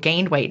lot of people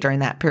gained weight during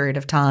that period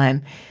of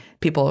time,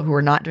 people who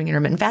were not doing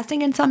intermittent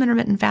fasting, and some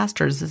intermittent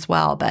fasters as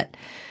well. But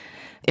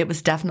it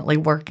was definitely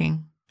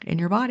working in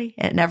your body.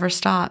 It never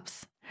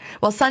stops.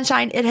 Well,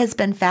 Sunshine, it has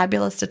been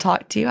fabulous to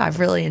talk to you. I've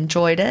really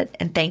enjoyed it.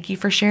 And thank you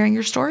for sharing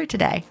your story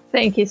today.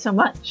 Thank you so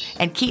much.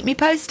 And keep me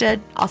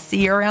posted. I'll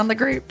see you around the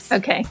groups.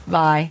 Okay.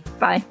 Bye.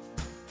 Bye.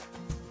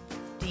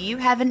 Do you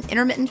have an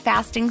intermittent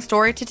fasting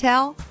story to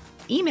tell?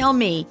 Email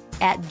me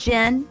at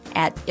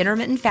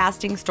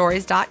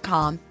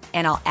jen@intermittentfastingstories.com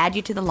and I'll add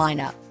you to the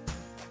lineup.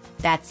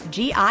 That's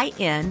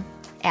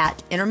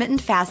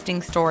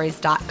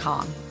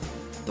GIN@intermittentfastingstories.com.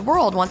 The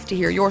world wants to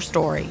hear your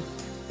story.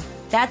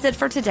 That's it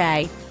for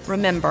today.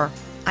 Remember,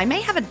 I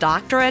may have a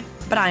doctorate,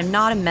 but I'm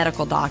not a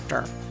medical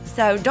doctor.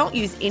 So don't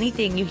use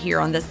anything you hear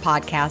on this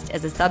podcast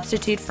as a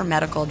substitute for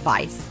medical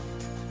advice.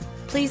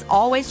 Please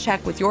always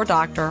check with your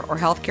doctor or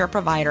healthcare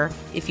provider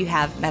if you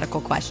have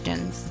medical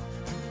questions.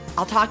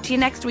 I'll talk to you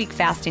next week,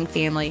 Fasting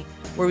Family,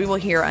 where we will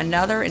hear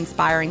another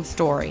inspiring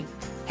story.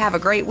 Have a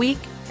great week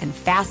and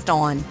fast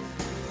on.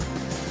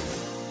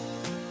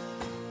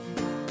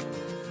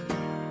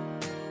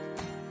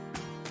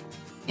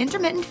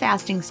 Intermittent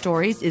Fasting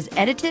Stories is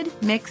edited,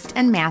 mixed,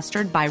 and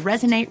mastered by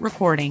Resonate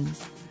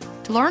Recordings.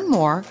 To learn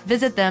more,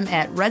 visit them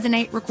at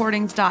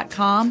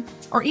resonaterecordings.com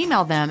or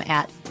email them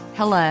at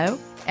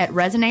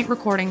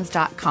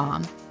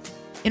hello@resonaterecordings.com.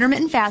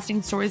 Intermittent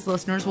Fasting Stories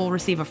listeners will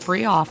receive a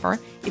free offer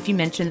if you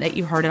mention that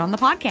you heard it on the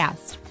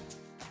podcast.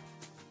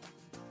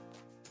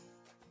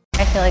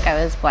 I feel like I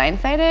was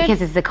blindsided.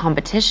 Because it's a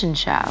competition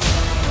show.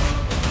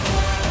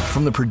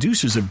 From the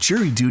producers of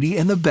Jury Duty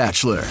and The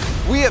Bachelor.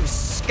 We have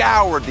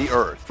scoured the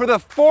earth for the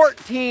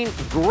 14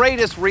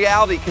 greatest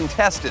reality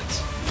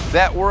contestants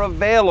that were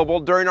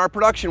available during our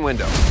production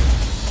window.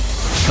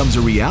 Comes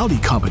a reality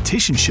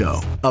competition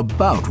show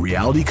about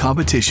reality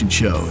competition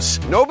shows.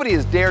 Nobody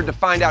has dared to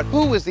find out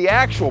who is the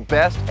actual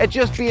best at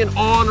just being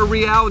on a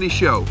reality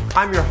show.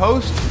 I'm your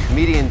host,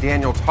 comedian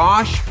Daniel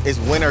Tosh. It's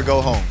win or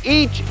go home.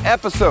 Each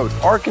episode,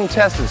 our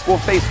contestants will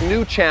face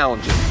new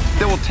challenges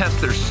that will test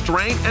their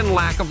strength and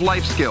lack of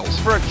life skills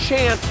for a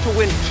chance to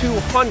win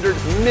 $200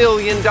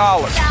 million.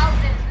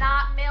 Thousands,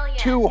 not millions.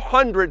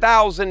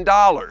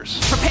 $200,000.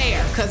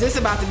 Prepare, because it's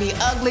about to be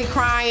ugly,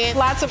 crying,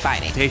 lots of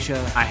fighting.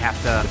 Tasha, I have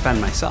to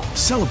defend myself.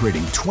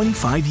 Celebrating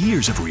 25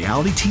 years of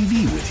reality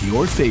TV with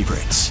your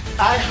favorites.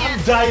 I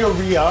have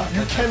diarrhea.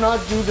 You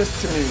cannot do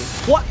this to me.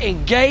 What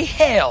in gay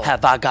hell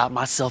have I got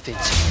myself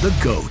into? The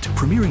GOAT,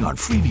 premiering on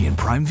Freevee and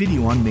Prime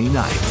Video on May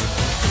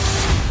 9th.